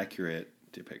an accurate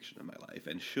depiction of my life,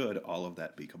 and should all of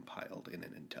that be compiled in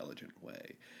an intelligent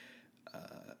way,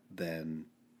 then,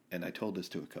 and I told this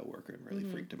to a coworker and really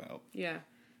freaked him out. Yeah.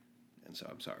 And so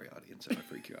I'm sorry, audience, if I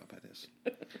freak you out by this.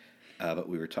 But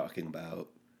we were talking about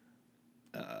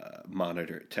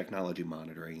technology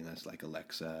monitoring. That's like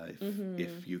Alexa.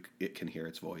 If it can hear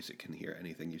its voice, it can hear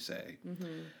anything you say.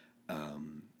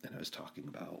 And I was talking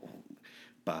about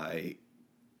by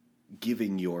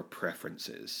giving your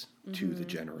preferences to the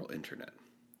general internet,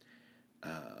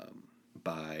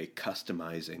 by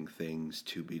customizing things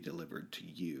to be delivered to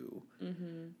you,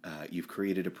 you've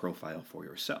created a profile for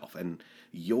yourself, and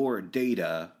your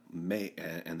data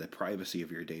and the privacy of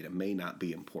your data may not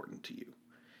be important to you,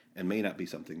 and may not be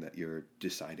something that you're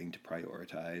deciding to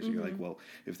prioritize. You're like, well,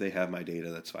 if they have my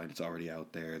data, that's fine. It's already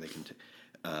out there. They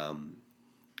can.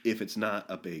 If it's not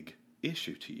a big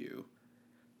issue to you,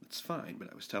 it's fine.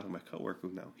 But I was telling my coworker,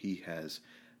 now he has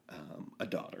a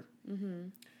daughter.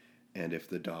 And if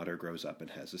the daughter grows up and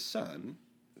has a son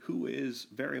who is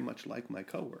very much like my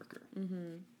coworker,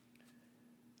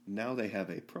 now they have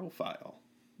a profile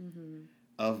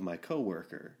of my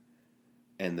coworker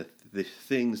and the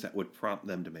things that would prompt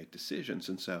them to make decisions.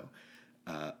 And so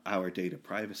our data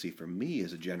privacy for me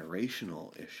is a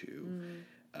generational issue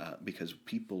because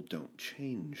people don't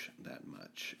change that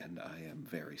much. And I am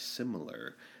very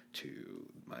similar to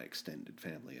my extended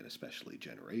family, and especially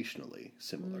generationally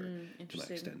similar to my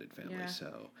extended family. Yeah.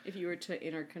 So if you were to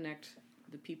interconnect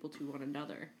the people to one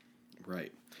another,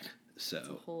 right? So it's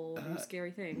a whole new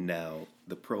scary thing. Now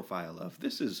the profile of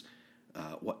this is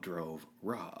what drove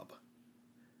Rob.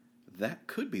 That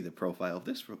could be the profile of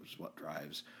this is what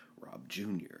drives Rob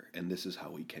Jr. And this is how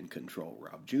we can control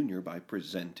Rob Jr. by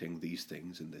presenting these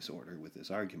things in this order with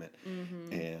this argument.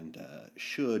 And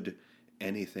should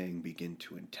anything begin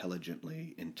to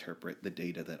intelligently interpret the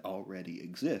data that already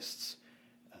exists,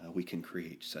 we can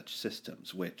create such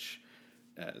systems, which,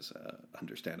 as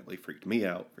understandably freaked me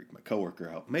out, freaked my coworker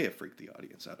out, may have freaked the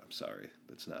audience out. I'm sorry.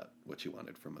 That's not what you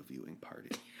wanted from a viewing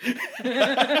party.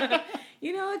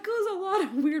 You know, it goes a lot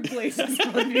of weird places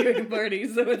on viewing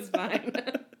parties, so it's fine.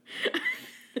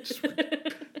 Just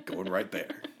going right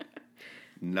there.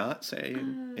 Not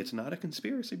saying it's not a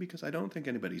conspiracy, because I don't think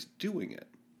anybody's doing it.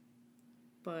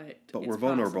 But we're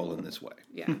vulnerable possible. In this way.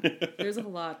 Yeah. There's a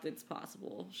lot that's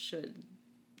possible should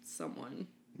someone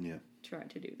try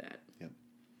to do that. Yep.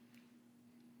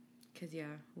 Because,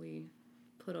 we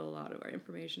put a lot of our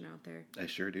information out there. I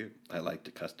sure do. I like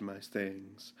to customize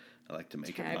things. I like to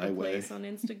make Tag it my a way. place on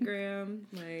Instagram.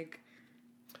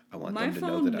 I want my them to know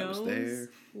phone that I was there. knows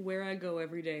where I go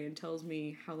every day and tells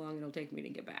me how long it'll take me to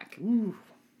get back. Ooh.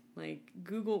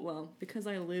 Google, because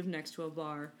I live next to a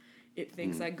bar, it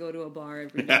thinks I go to a bar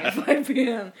every day at 5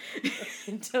 p.m.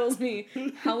 It tells me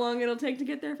how long it'll take to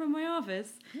get there from my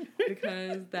office,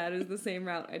 because that is the same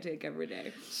route I take every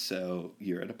day. So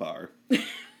you're at a bar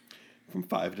from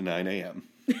 5 to 9 a.m.,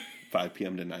 5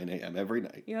 p.m. to 9 a.m. every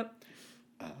night. Yep.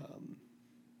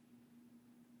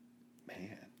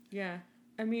 Man. Yeah.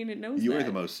 I mean, it knows You that. are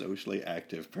the most socially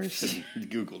active person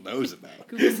Google knows about.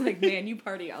 Google's like, man, you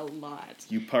party a lot.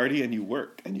 You party and you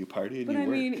work, and you party and But you work.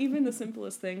 I mean, even the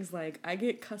simplest things, I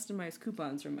get customized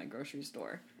coupons from my grocery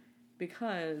store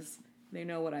because they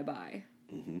know what I buy.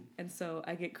 And so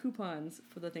I get coupons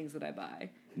for the things that I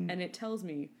buy. And it tells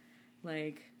me,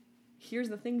 here's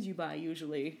the things you buy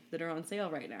usually that are on sale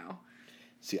right now.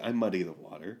 See, I muddy the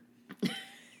water.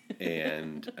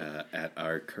 And at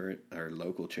our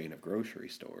local chain of grocery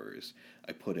stores,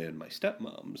 I put in my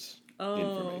stepmom's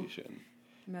information.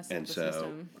 Mess and up the so,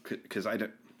 system. because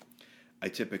I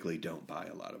typically don't buy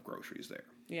a lot of groceries there.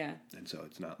 Yeah. And so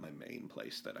it's not my main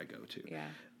place that I go to. Yeah.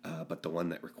 But the one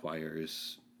that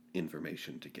requires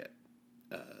information to get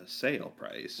sale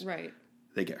price, Right.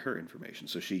 they get her information.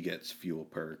 So she gets fuel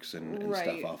perks and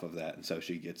stuff off of that. And so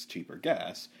she gets cheaper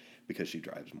gas because she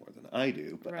drives more than I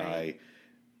do. But I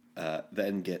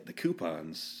then get the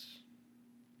coupons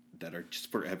that are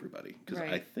just for everybody. Because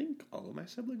I think all of my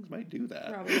siblings might do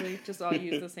that. Probably. Just all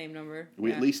use the same number.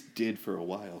 We at least did for a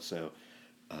while. So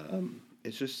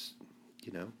it's just,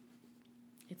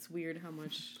 It's weird how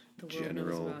much the world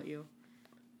knows about you.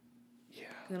 Yeah.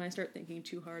 And then I start thinking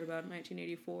too hard about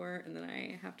 1984, and then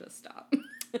I have to stop.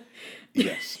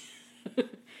 Yes.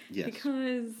 Yes.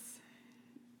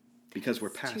 Because we're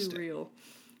past too it. real.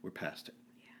 We're past it.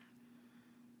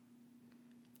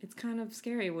 It's kind of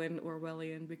scary when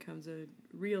Orwellian becomes a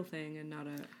real thing and not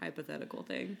a hypothetical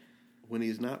thing. When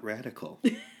he's not radical.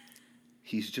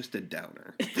 He's just a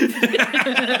downer.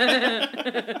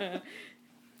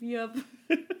 Yep.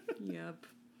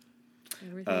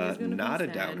 Everything is gonna not be a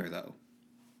sad. downer, though.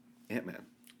 Ant-Man.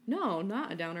 No,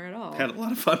 not a downer at all. Had a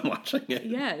lot of fun watching it.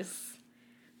 Yes.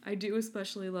 I do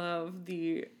especially love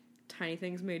the tiny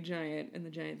things made giant and the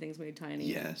giant things made tiny.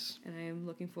 Yes. And I am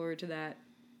looking forward to that.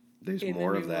 There's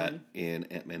more of that in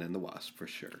Ant-Man and the Wasp, for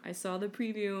sure. I saw the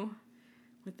preview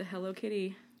with the Hello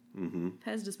Kitty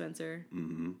Pez dispenser,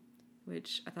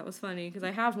 which I thought was funny because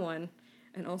I have one.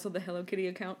 And also the Hello Kitty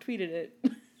account tweeted it,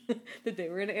 that they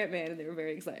were in Ant-Man and they were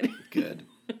very excited. Good.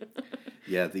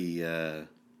 Yeah, the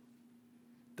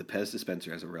Pez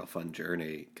dispenser has a real fun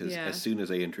journey because as soon as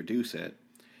they introduce it,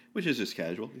 which is just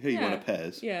casual, hey, you want a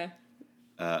Pez? Yeah.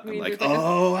 I'm like,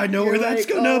 oh, I know where that's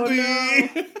gonna be.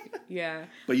 No. Yeah.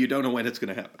 But you don't know when it's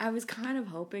gonna happen. I was kind of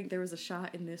hoping there was a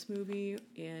shot in this movie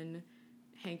in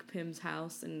Hank Pym's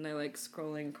house, and they're like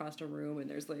scrolling across a room, and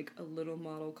there's like a little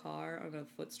model car on a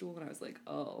footstool, and I was like,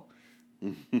 oh.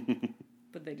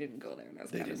 But they didn't go there, and I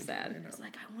was kind of sad. And I was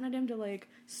like, I wanted him to like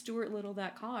Stuart Little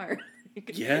that car.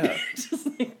 Yeah. Just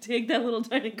like take that little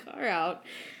tiny car out.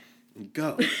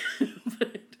 Go.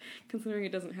 But considering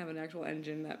it doesn't have an actual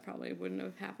engine, that probably wouldn't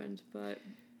have happened. But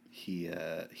he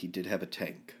did have a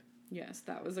tank. Yes,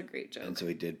 that was a great joke. And so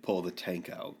he did pull the tank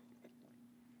out.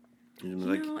 And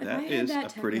If I had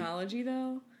that technology,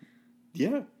 though...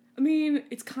 Yeah. I mean,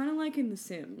 it's kind of like in The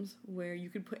Sims, where you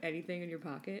could put anything in your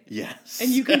pocket. Yes. And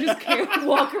you can just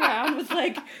walk around with,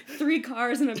 like, 3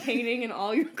 cars and a painting and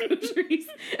all your groceries.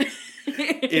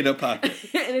 In a pocket.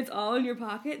 And it's all in your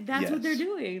pocket. That's what they're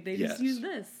doing. They just use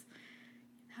this.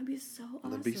 That'd be so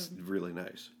awesome. That'd be really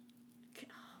nice. Oh, it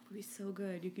would be so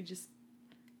good. You could just...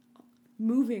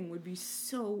 Moving would be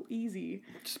so easy.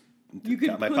 You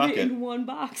could put it in one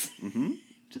box.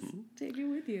 Just take it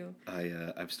with you.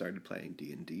 I've started playing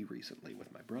D&D recently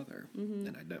with my brother,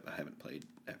 and I haven't played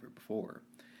ever before.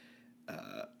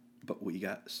 But we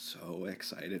got so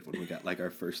excited when we got like our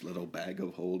first little bag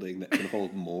of holding that can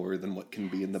hold more than what can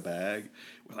be in the bag.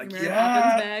 We're like,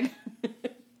 Bag.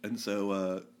 And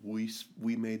so we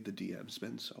made the DM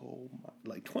spend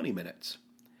like 20 minutes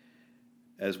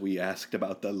as we asked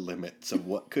about the limits of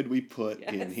what could we put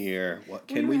in here, what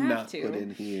can we not put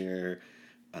in here.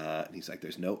 And he's like,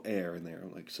 there's no air in there.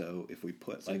 I'm like, so if we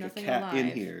put like a cat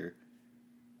in here,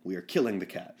 we are killing the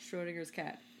cat. Schrodinger's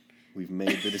cat. We've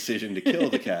made the decision to kill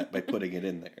the cat by putting it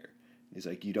in there. He's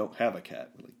like, you don't have a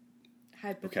cat. We're like,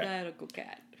 hypothetical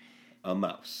cat. A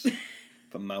mouse.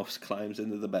 If a mouse climbs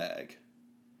into the bag,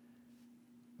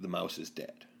 the mouse is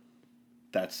dead.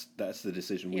 That's the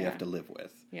decision we have to live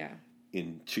with. Yeah.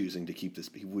 In choosing to keep this,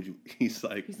 he's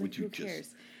like, would you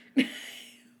just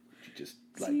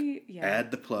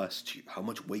add the plus to how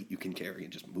much weight you can carry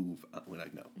and just move? We're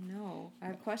like, no. No, I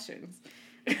have questions.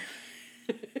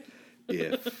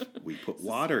 If we put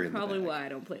water in the bag. Probably why I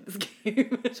don't play this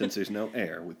game. Since there's no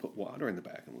air, we put water in the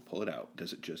bag and we pull it out.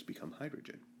 Does it just become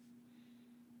hydrogen?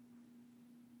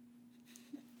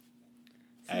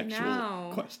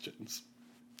 Actual questions.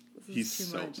 He's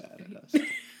so mad at us.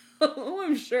 Oh,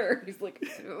 I'm sure. He's like,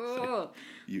 oh.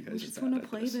 You guys just want to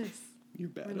play this. You're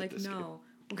bad We're at like, this no. game.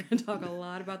 We're going to talk a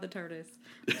lot about the TARDIS.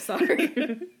 I'm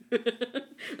sorry.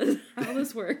 That's how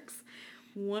this works.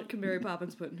 What can Mary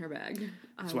Poppins put in her bag?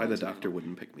 That's why the doctor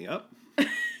wouldn't pick me up.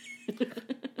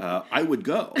 I would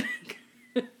go.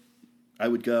 I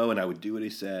would go and I would do what he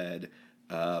said,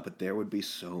 but there would be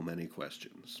so many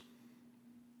questions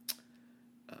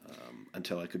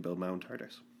until I could build my own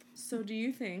TARDIS. So do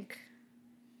you think,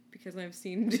 because I've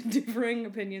seen differing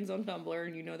opinions on Tumblr,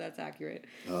 and you know that's accurate,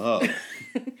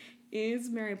 is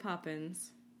Mary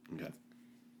Poppins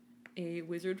a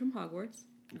wizard from Hogwarts?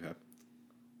 Okay.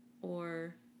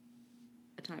 Or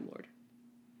a Time Lord?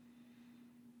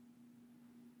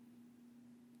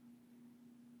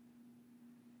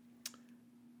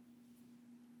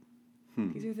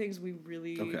 These are things we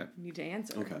really need to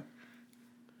answer. Okay.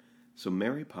 So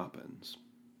Mary Poppins,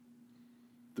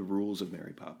 the rules of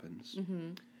Mary Poppins,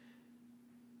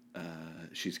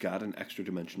 she's got an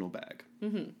extra-dimensional bag.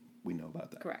 We know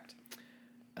about that. Correct.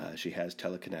 She has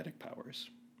telekinetic powers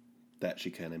that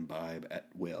she can imbibe at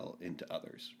will into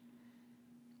others.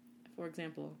 For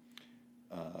example?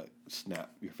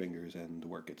 Snap your fingers and the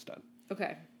work gets done.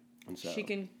 Okay. And so, she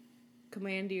can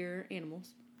commandeer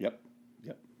animals. Yep.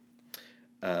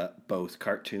 Both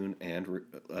cartoon and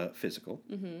physical.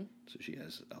 So she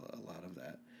has a lot of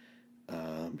that.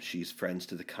 She's friends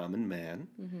to the common man,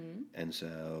 and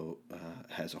so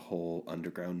has a whole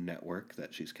underground network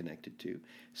that she's connected to,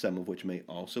 some of which may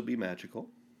also be magical.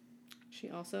 She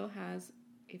also has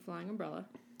a flying umbrella.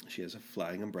 She has a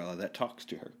flying umbrella that talks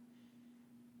to her.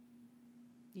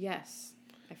 Yes.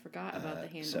 I forgot about the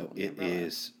handle. So on the it umbrella.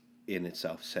 is in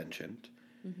itself sentient,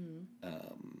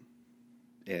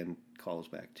 and calls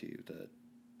back to the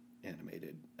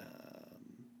animated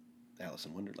Alice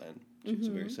in Wonderland. It's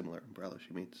a very similar umbrella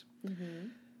she meets.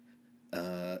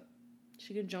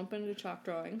 She can jump into chalk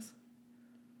drawings.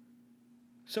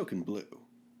 So can Blue.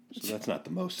 So that's not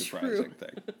the most surprising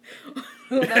thing.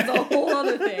 That's a whole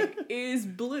other thing. Is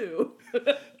Blue.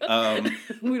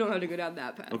 We don't have to go down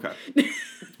that path. Okay.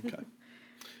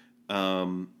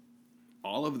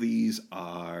 All of these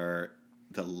are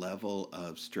the level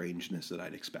of strangeness that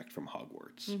I'd expect from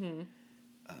Hogwarts.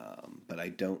 But I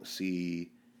don't see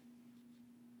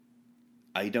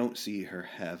her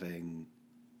having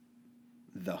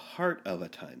the heart of a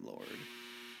Time Lord.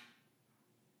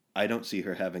 I don't see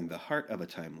her having the heart of a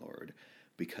Time Lord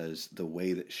because the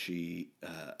way that she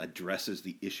addresses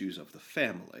the issues of the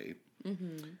family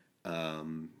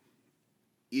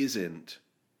isn't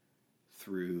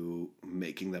through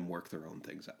making them work their own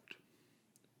things out.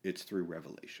 It's through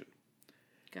revelation.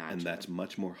 Gotcha. And that's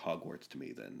much more Hogwarts to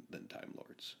me than Time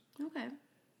Lords. Okay.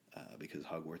 Because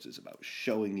Hogwarts is about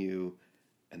showing you,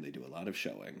 and they do a lot of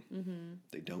showing.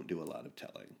 They don't do a lot of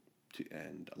telling,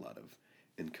 and a lot of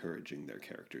encouraging their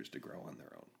characters to grow on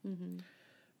their own.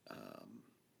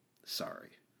 Sorry,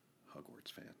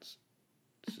 Hogwarts fans.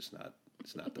 It's just not.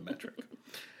 It's not the metric.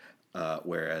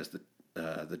 Whereas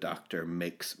the Doctor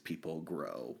makes people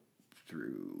grow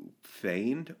through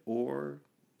feigned or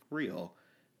real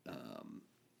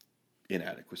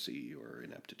inadequacy or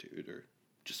ineptitude or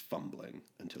just fumbling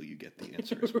until you get the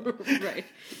answer as well. Right.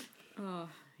 Oh,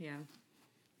 yeah.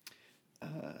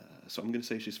 So I'm going to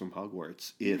say she's from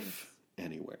Hogwarts, if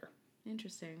anywhere.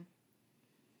 Interesting.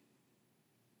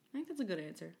 I think that's a good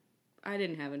answer. I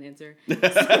didn't have an answer.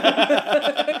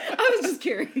 I was just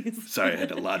curious. Sorry, I had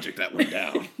to logic that one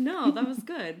down. No, that was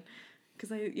good.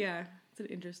 Because it's an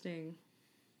interesting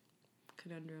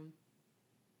conundrum.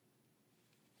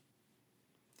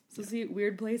 So see,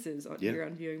 weird places on your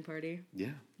own viewing party.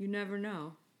 Yeah. You never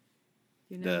know.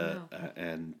 You never know.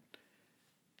 And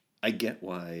I get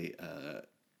why,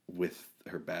 with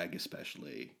her bag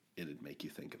especially, it'd make you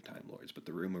think of Time Lords, but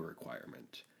the room of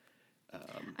requirement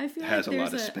has a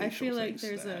lot of spatial things. I feel like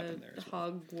there's a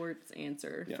Hogwarts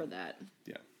answer for that.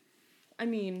 Yeah. I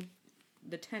mean,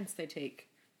 the tents they take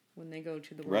when they go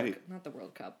to the not the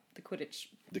World Cup, the Quidditch.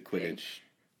 The Quidditch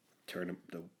tournament.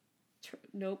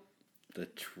 Nope. The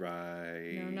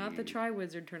No, not the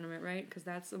Triwizard Tournament, right? Because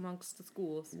that's amongst the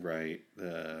schools. Right.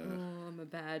 I'm a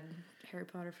bad Harry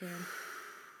Potter fan.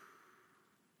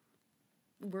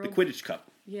 The Quidditch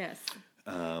Cup. Yes.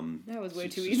 That was way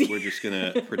too So easy. we're just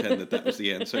going to pretend that was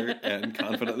the answer and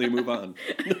confidently move on.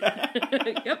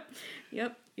 Yep. Yeah.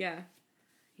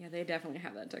 Yeah, they definitely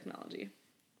have that technology.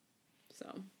 So.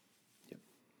 Yep.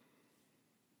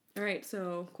 All right,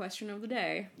 so question of the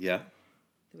day. Yeah.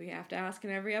 That we have to ask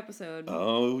in every episode.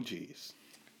 Oh, geez.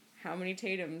 How many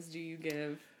Tatums do you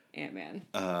give Ant-Man?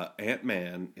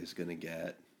 Ant-Man is going to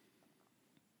get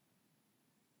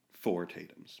 4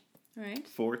 Tatums. All right.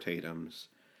 4 Tatums,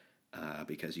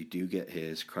 because you do get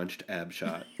his crunched ab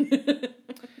shot.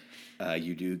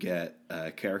 You do get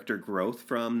character growth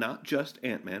from not just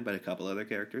Ant-Man, but a couple other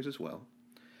characters as well.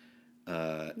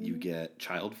 You get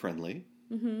child-friendly,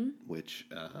 which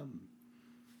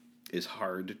is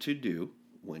hard to do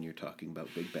when you're talking about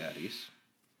big baddies.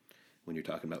 When you're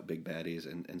talking about big baddies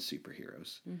and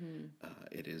superheroes,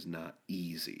 it is not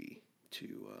easy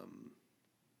to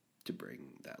bring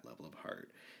that level of heart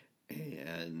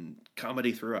and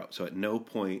comedy throughout. So at no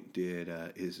point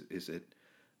is it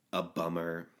a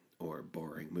bummer or a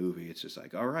boring movie. It's just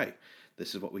like, all right,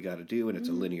 this is what we got to do, and it's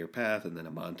a linear path, and then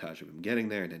a montage of him getting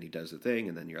there, and then he does the thing,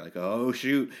 and then you're like, oh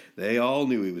shoot, they all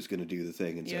knew he was going to do the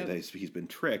thing, and so he's been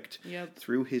tricked.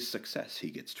 Through his success, he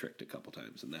gets tricked a couple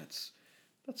times, and that's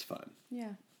fun.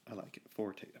 Yeah. I like it.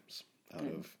 4 Tatums out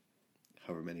of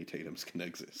however many Tatums can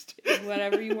exist.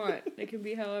 Whatever you want. It can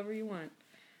be however you want.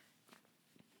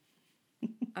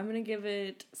 I'm going to give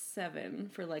it 7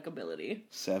 for likability.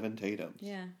 7 Tatums.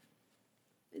 Yeah.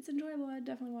 It's enjoyable. I'd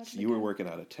definitely watch it. You were working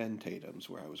out of 10 Tatums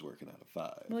where I was working out of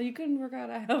 5. Well, you couldn't work out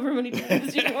however many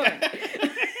times you want.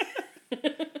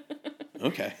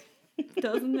 Okay.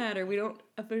 Doesn't matter. We don't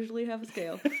officially have a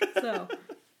scale. So,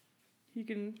 you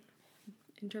can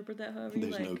interpret that however you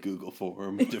like. There's no Google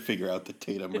form to figure out the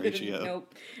Tatum ratio.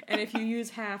 Nope. And if you use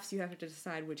halves, you have to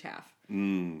decide which half.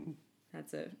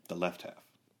 That's it. The left half.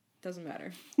 Doesn't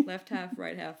matter. Left half,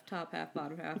 right half, top half,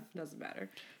 bottom half. Doesn't matter.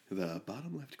 The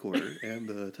bottom left quarter and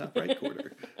the top right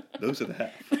quarter. Those are the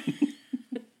half.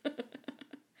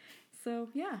 So,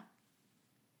 yeah.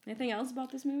 Anything else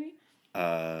about this movie?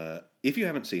 If you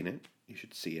haven't seen it, you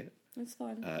should see it. It's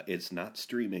fun. It's not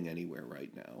streaming anywhere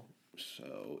right now.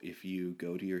 So if you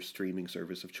go to your streaming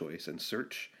service of choice and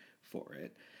search for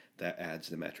it, that adds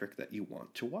the metric that you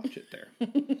want to watch it there.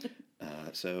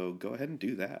 So go ahead and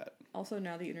do that. Also,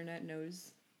 now the internet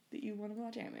knows that you want to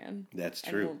watch Ant-Man. That's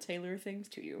true. And will tailor things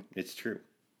to you. It's true.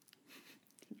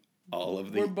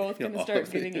 We're both going to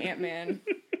start getting Ant-Man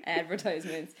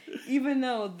advertisements, even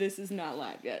though this is not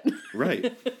live yet.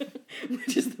 Right.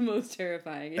 Which is the most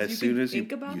terrifying. As soon as you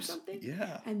think about something,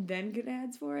 yeah, and then get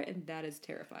ads for it, and that is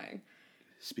terrifying.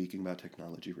 Speaking about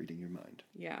technology, reading your mind.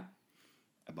 Yeah.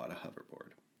 I bought a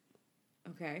hoverboard.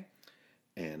 Okay.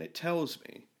 And it tells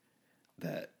me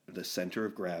that the center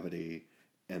of gravity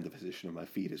and the position of my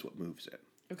feet is what moves it.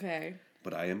 Okay.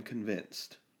 But I am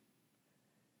convinced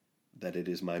that it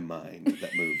is my mind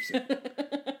that moves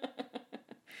it.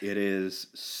 It is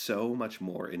so much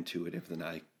more intuitive than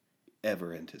I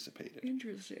ever anticipated.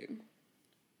 Interesting.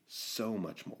 So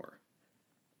much more.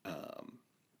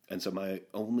 And so my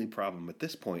only problem at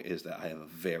this point is that I have a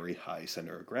very high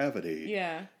center of gravity.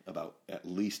 Yeah. About at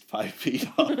least 5 feet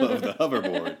off of the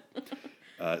hoverboard.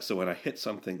 So when I hit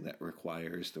something that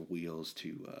requires the wheels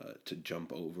to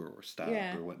jump over or stop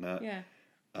or whatnot,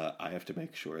 I have to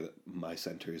make sure that my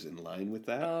center is in line with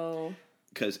that. Oh.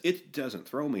 Because it doesn't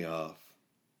throw me off.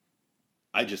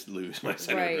 I just lose my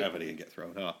center of gravity and get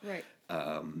thrown off. Right.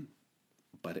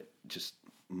 But it just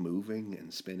moving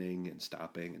and spinning and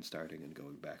stopping and starting and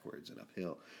going backwards and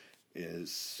uphill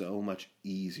is so much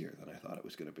easier than I thought it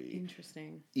was going to be.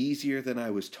 Interesting. Easier than I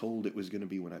was told it was going to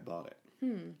be when I bought it.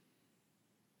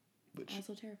 Which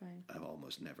also terrifying. I've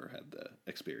almost never had the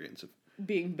experience of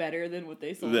being better than what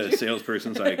they sold the you.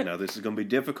 salesperson's like, no, this is going to be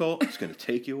difficult. It's going to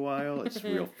take you a while. It's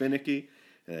real finicky.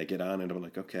 And I get on and I'm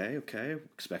like, okay,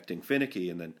 expecting finicky,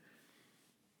 and then,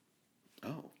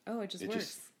 it just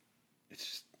works.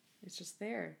 It's just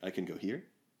there. I can go here.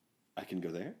 I can go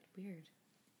there. Weird.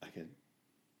 I can.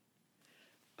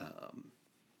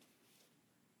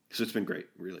 So it's been great.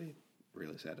 Really,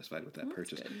 really satisfied with that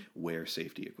purchase. Good. Wear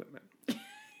safety equipment.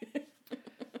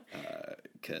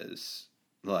 Because,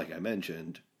 like I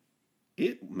mentioned,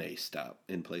 it may stop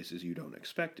in places you don't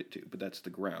expect it to, but that's the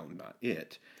ground, not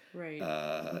it. Right.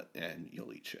 And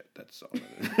you'll eat shit. That's all.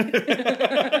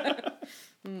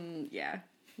 Yeah.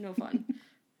 No fun.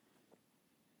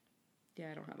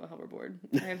 Yeah, I don't have a hoverboard.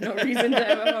 I have no reason to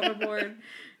have a hoverboard.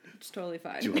 It's totally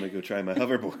fine. Do you want to go try my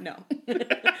hoverboard? No.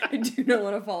 I do not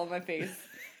want to fall on my face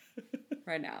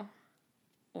right now.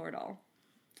 Or at all.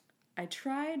 I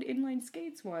tried inline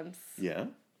skates once. Yeah?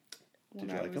 When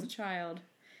Did you I like was them? a child.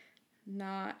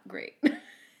 Not great.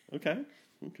 Okay.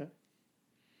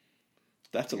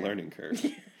 That's a learning curve.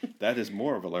 That is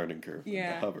more of a learning curve than the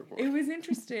hoverboard. It was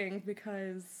interesting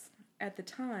because at the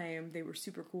time they were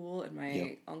super cool, and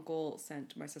my uncle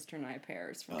sent my sister and I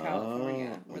pairs from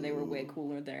California, where they were way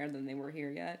cooler there than they were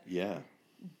here yet. Yeah.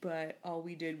 But all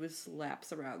we did was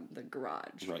laps around the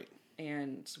garage. Right.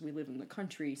 And we live in the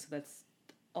country, so that's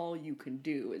all you can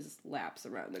do is laps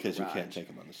around the garage. Because you can't take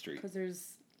them on the street. Because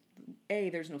there's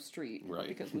no street. Right.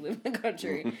 Because we live in the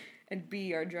country. And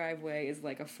B, our driveway is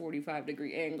like a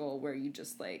 45-degree angle where you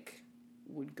just like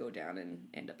would go down and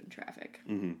end up in traffic.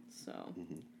 Mm-hmm. So,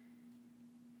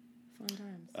 fun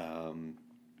times.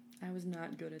 I was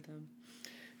not good at them.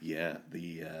 Yeah,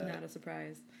 not a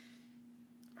surprise.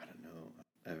 I don't know.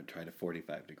 I haven't tried a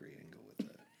 45-degree angle with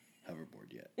a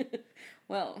hoverboard yet.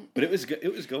 Well, but it was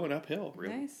going uphill,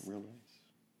 real nice.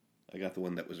 I got the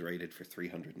one that was rated for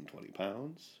 320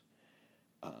 pounds.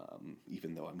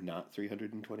 Even though I'm not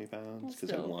 320 pounds,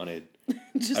 because I wanted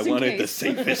the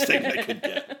safest thing I could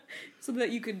get, so that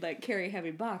you could like carry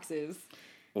heavy boxes.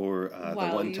 Or the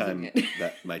one time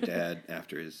that my dad,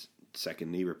 after his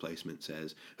second knee replacement,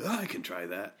 says, I can try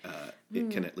that.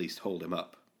 It can at least hold him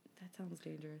up. That sounds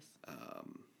dangerous.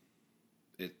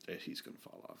 He's going to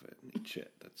fall off it and eat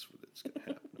shit. That's what's going to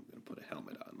happen. I'm going to put a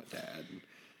helmet on my dad and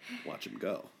watch him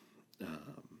go.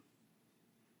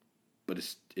 But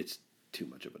it's too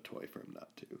much of a toy for him not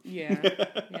to. Yeah.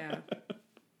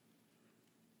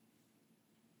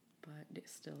 But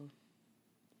it's still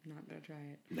not going to try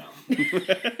it. No.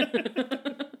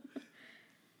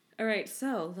 All right,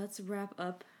 so let's wrap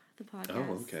up the podcast.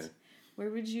 Oh, okay.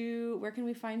 Where can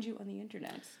we find you on the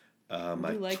internet?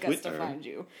 My like Twitter, us to find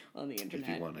you on the internet.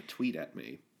 If you want to tweet at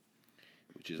me,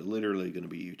 which is literally going to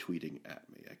be you tweeting at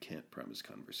me. I can't promise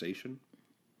conversation.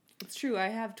 It's true. I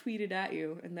have tweeted at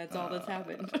you, and that's all that's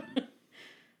happened.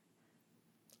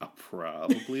 I'll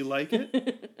probably like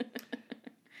it.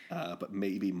 But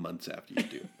maybe months after you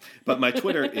do. But my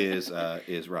Twitter is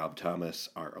Rob Thomas,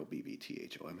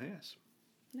 ROBBTHOMAS.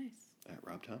 Nice. At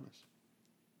Rob Thomas.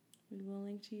 We will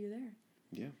link to you there.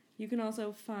 Yeah. You can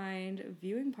also find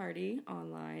Viewing Party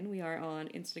online. We are on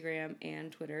Instagram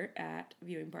and Twitter at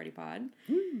Viewing Party Pod.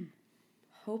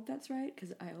 Hope that's right,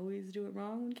 because I always do it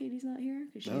wrong when Katie's not here,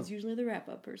 because she's usually the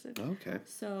wrap-up person. Okay.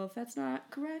 So if that's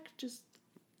not correct, just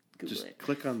Google it. Just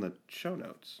click on the show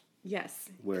notes. Yes.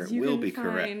 Where it will be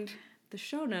correct. You can find the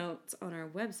show notes on our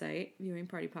website,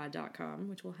 viewingpartypod.com,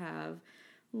 which will have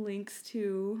links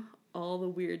to all the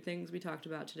weird things we talked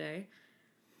about today.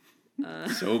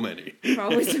 So many.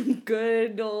 Probably some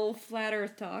good old flat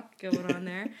earth talk going on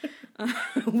there.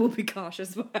 We'll be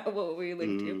cautious about what we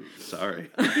link to.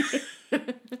 Sorry.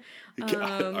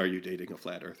 Are you dating a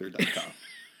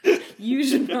flatearther.com? You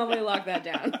should probably lock that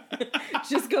down.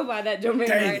 Just go buy that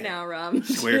domain right now, Rob.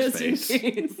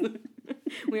 Squarespace.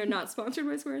 We are not sponsored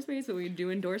by Squarespace, but we do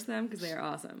endorse them because they are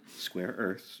awesome. Square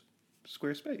Earth,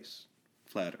 Squarespace,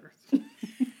 Flat Earth.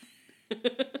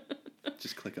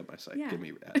 Just click on my site. Yeah. Give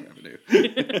me ad revenue.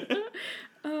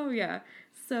 Oh, yeah.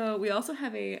 So we also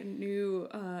have a new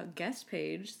guest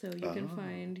page, so you can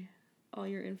find all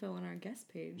your info on our guest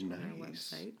page on our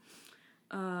website.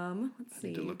 Let's see. I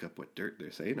need to look up what dirt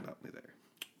they're saying about me there.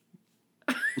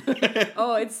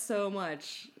 Oh, it's so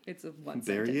much. It's a one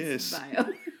there sentence he is. bio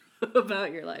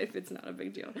about your life. It's not a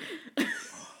big deal.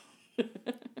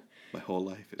 My whole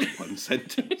life is one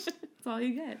sentence. That's all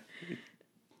you get.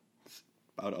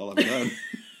 About all I've done.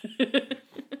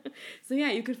 So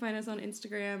yeah, you can find us on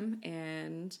Instagram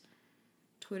and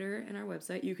Twitter and our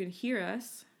website. You can hear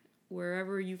us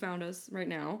wherever you found us right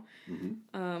now.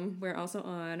 Mm-hmm. We're also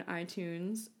on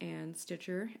iTunes and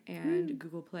Stitcher and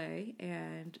Google Play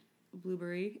and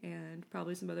Blueberry and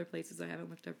probably some other places I haven't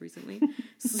looked up recently.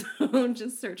 So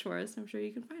just search for us. I'm sure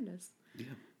you can find us. Yeah.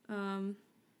 I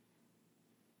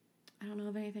don't know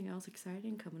of anything else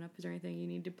exciting coming up. Is there anything you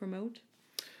need to promote?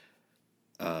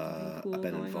 Cool I've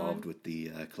been involved with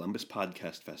the Columbus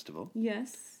Podcast Festival.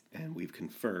 Yes. And we've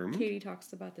confirmed... Katie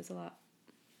talks about this a lot.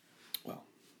 Well,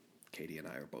 Katie and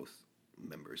I are both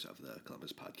members of the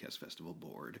Columbus Podcast Festival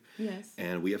board. Yes.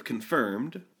 And we have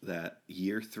confirmed that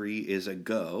year 3 is a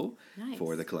go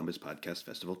for the Columbus Podcast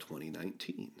Festival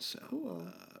 2019. So cool.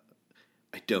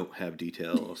 I don't have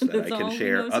details that I can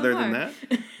share other than that,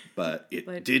 but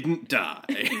it didn't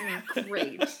die.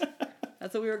 Great.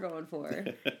 That's what we were going for.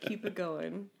 Keep it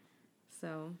going.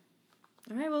 So,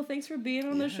 all right. Well, thanks for being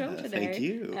on the show today. Thank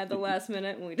you. At the last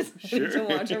minute when we decided to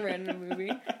watch a random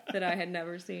movie that I had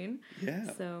never seen.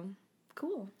 Yeah. So,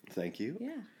 cool. Thank you.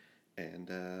 Yeah. And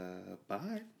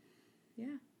bye.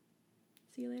 Yeah.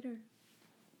 See you later,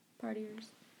 partiers.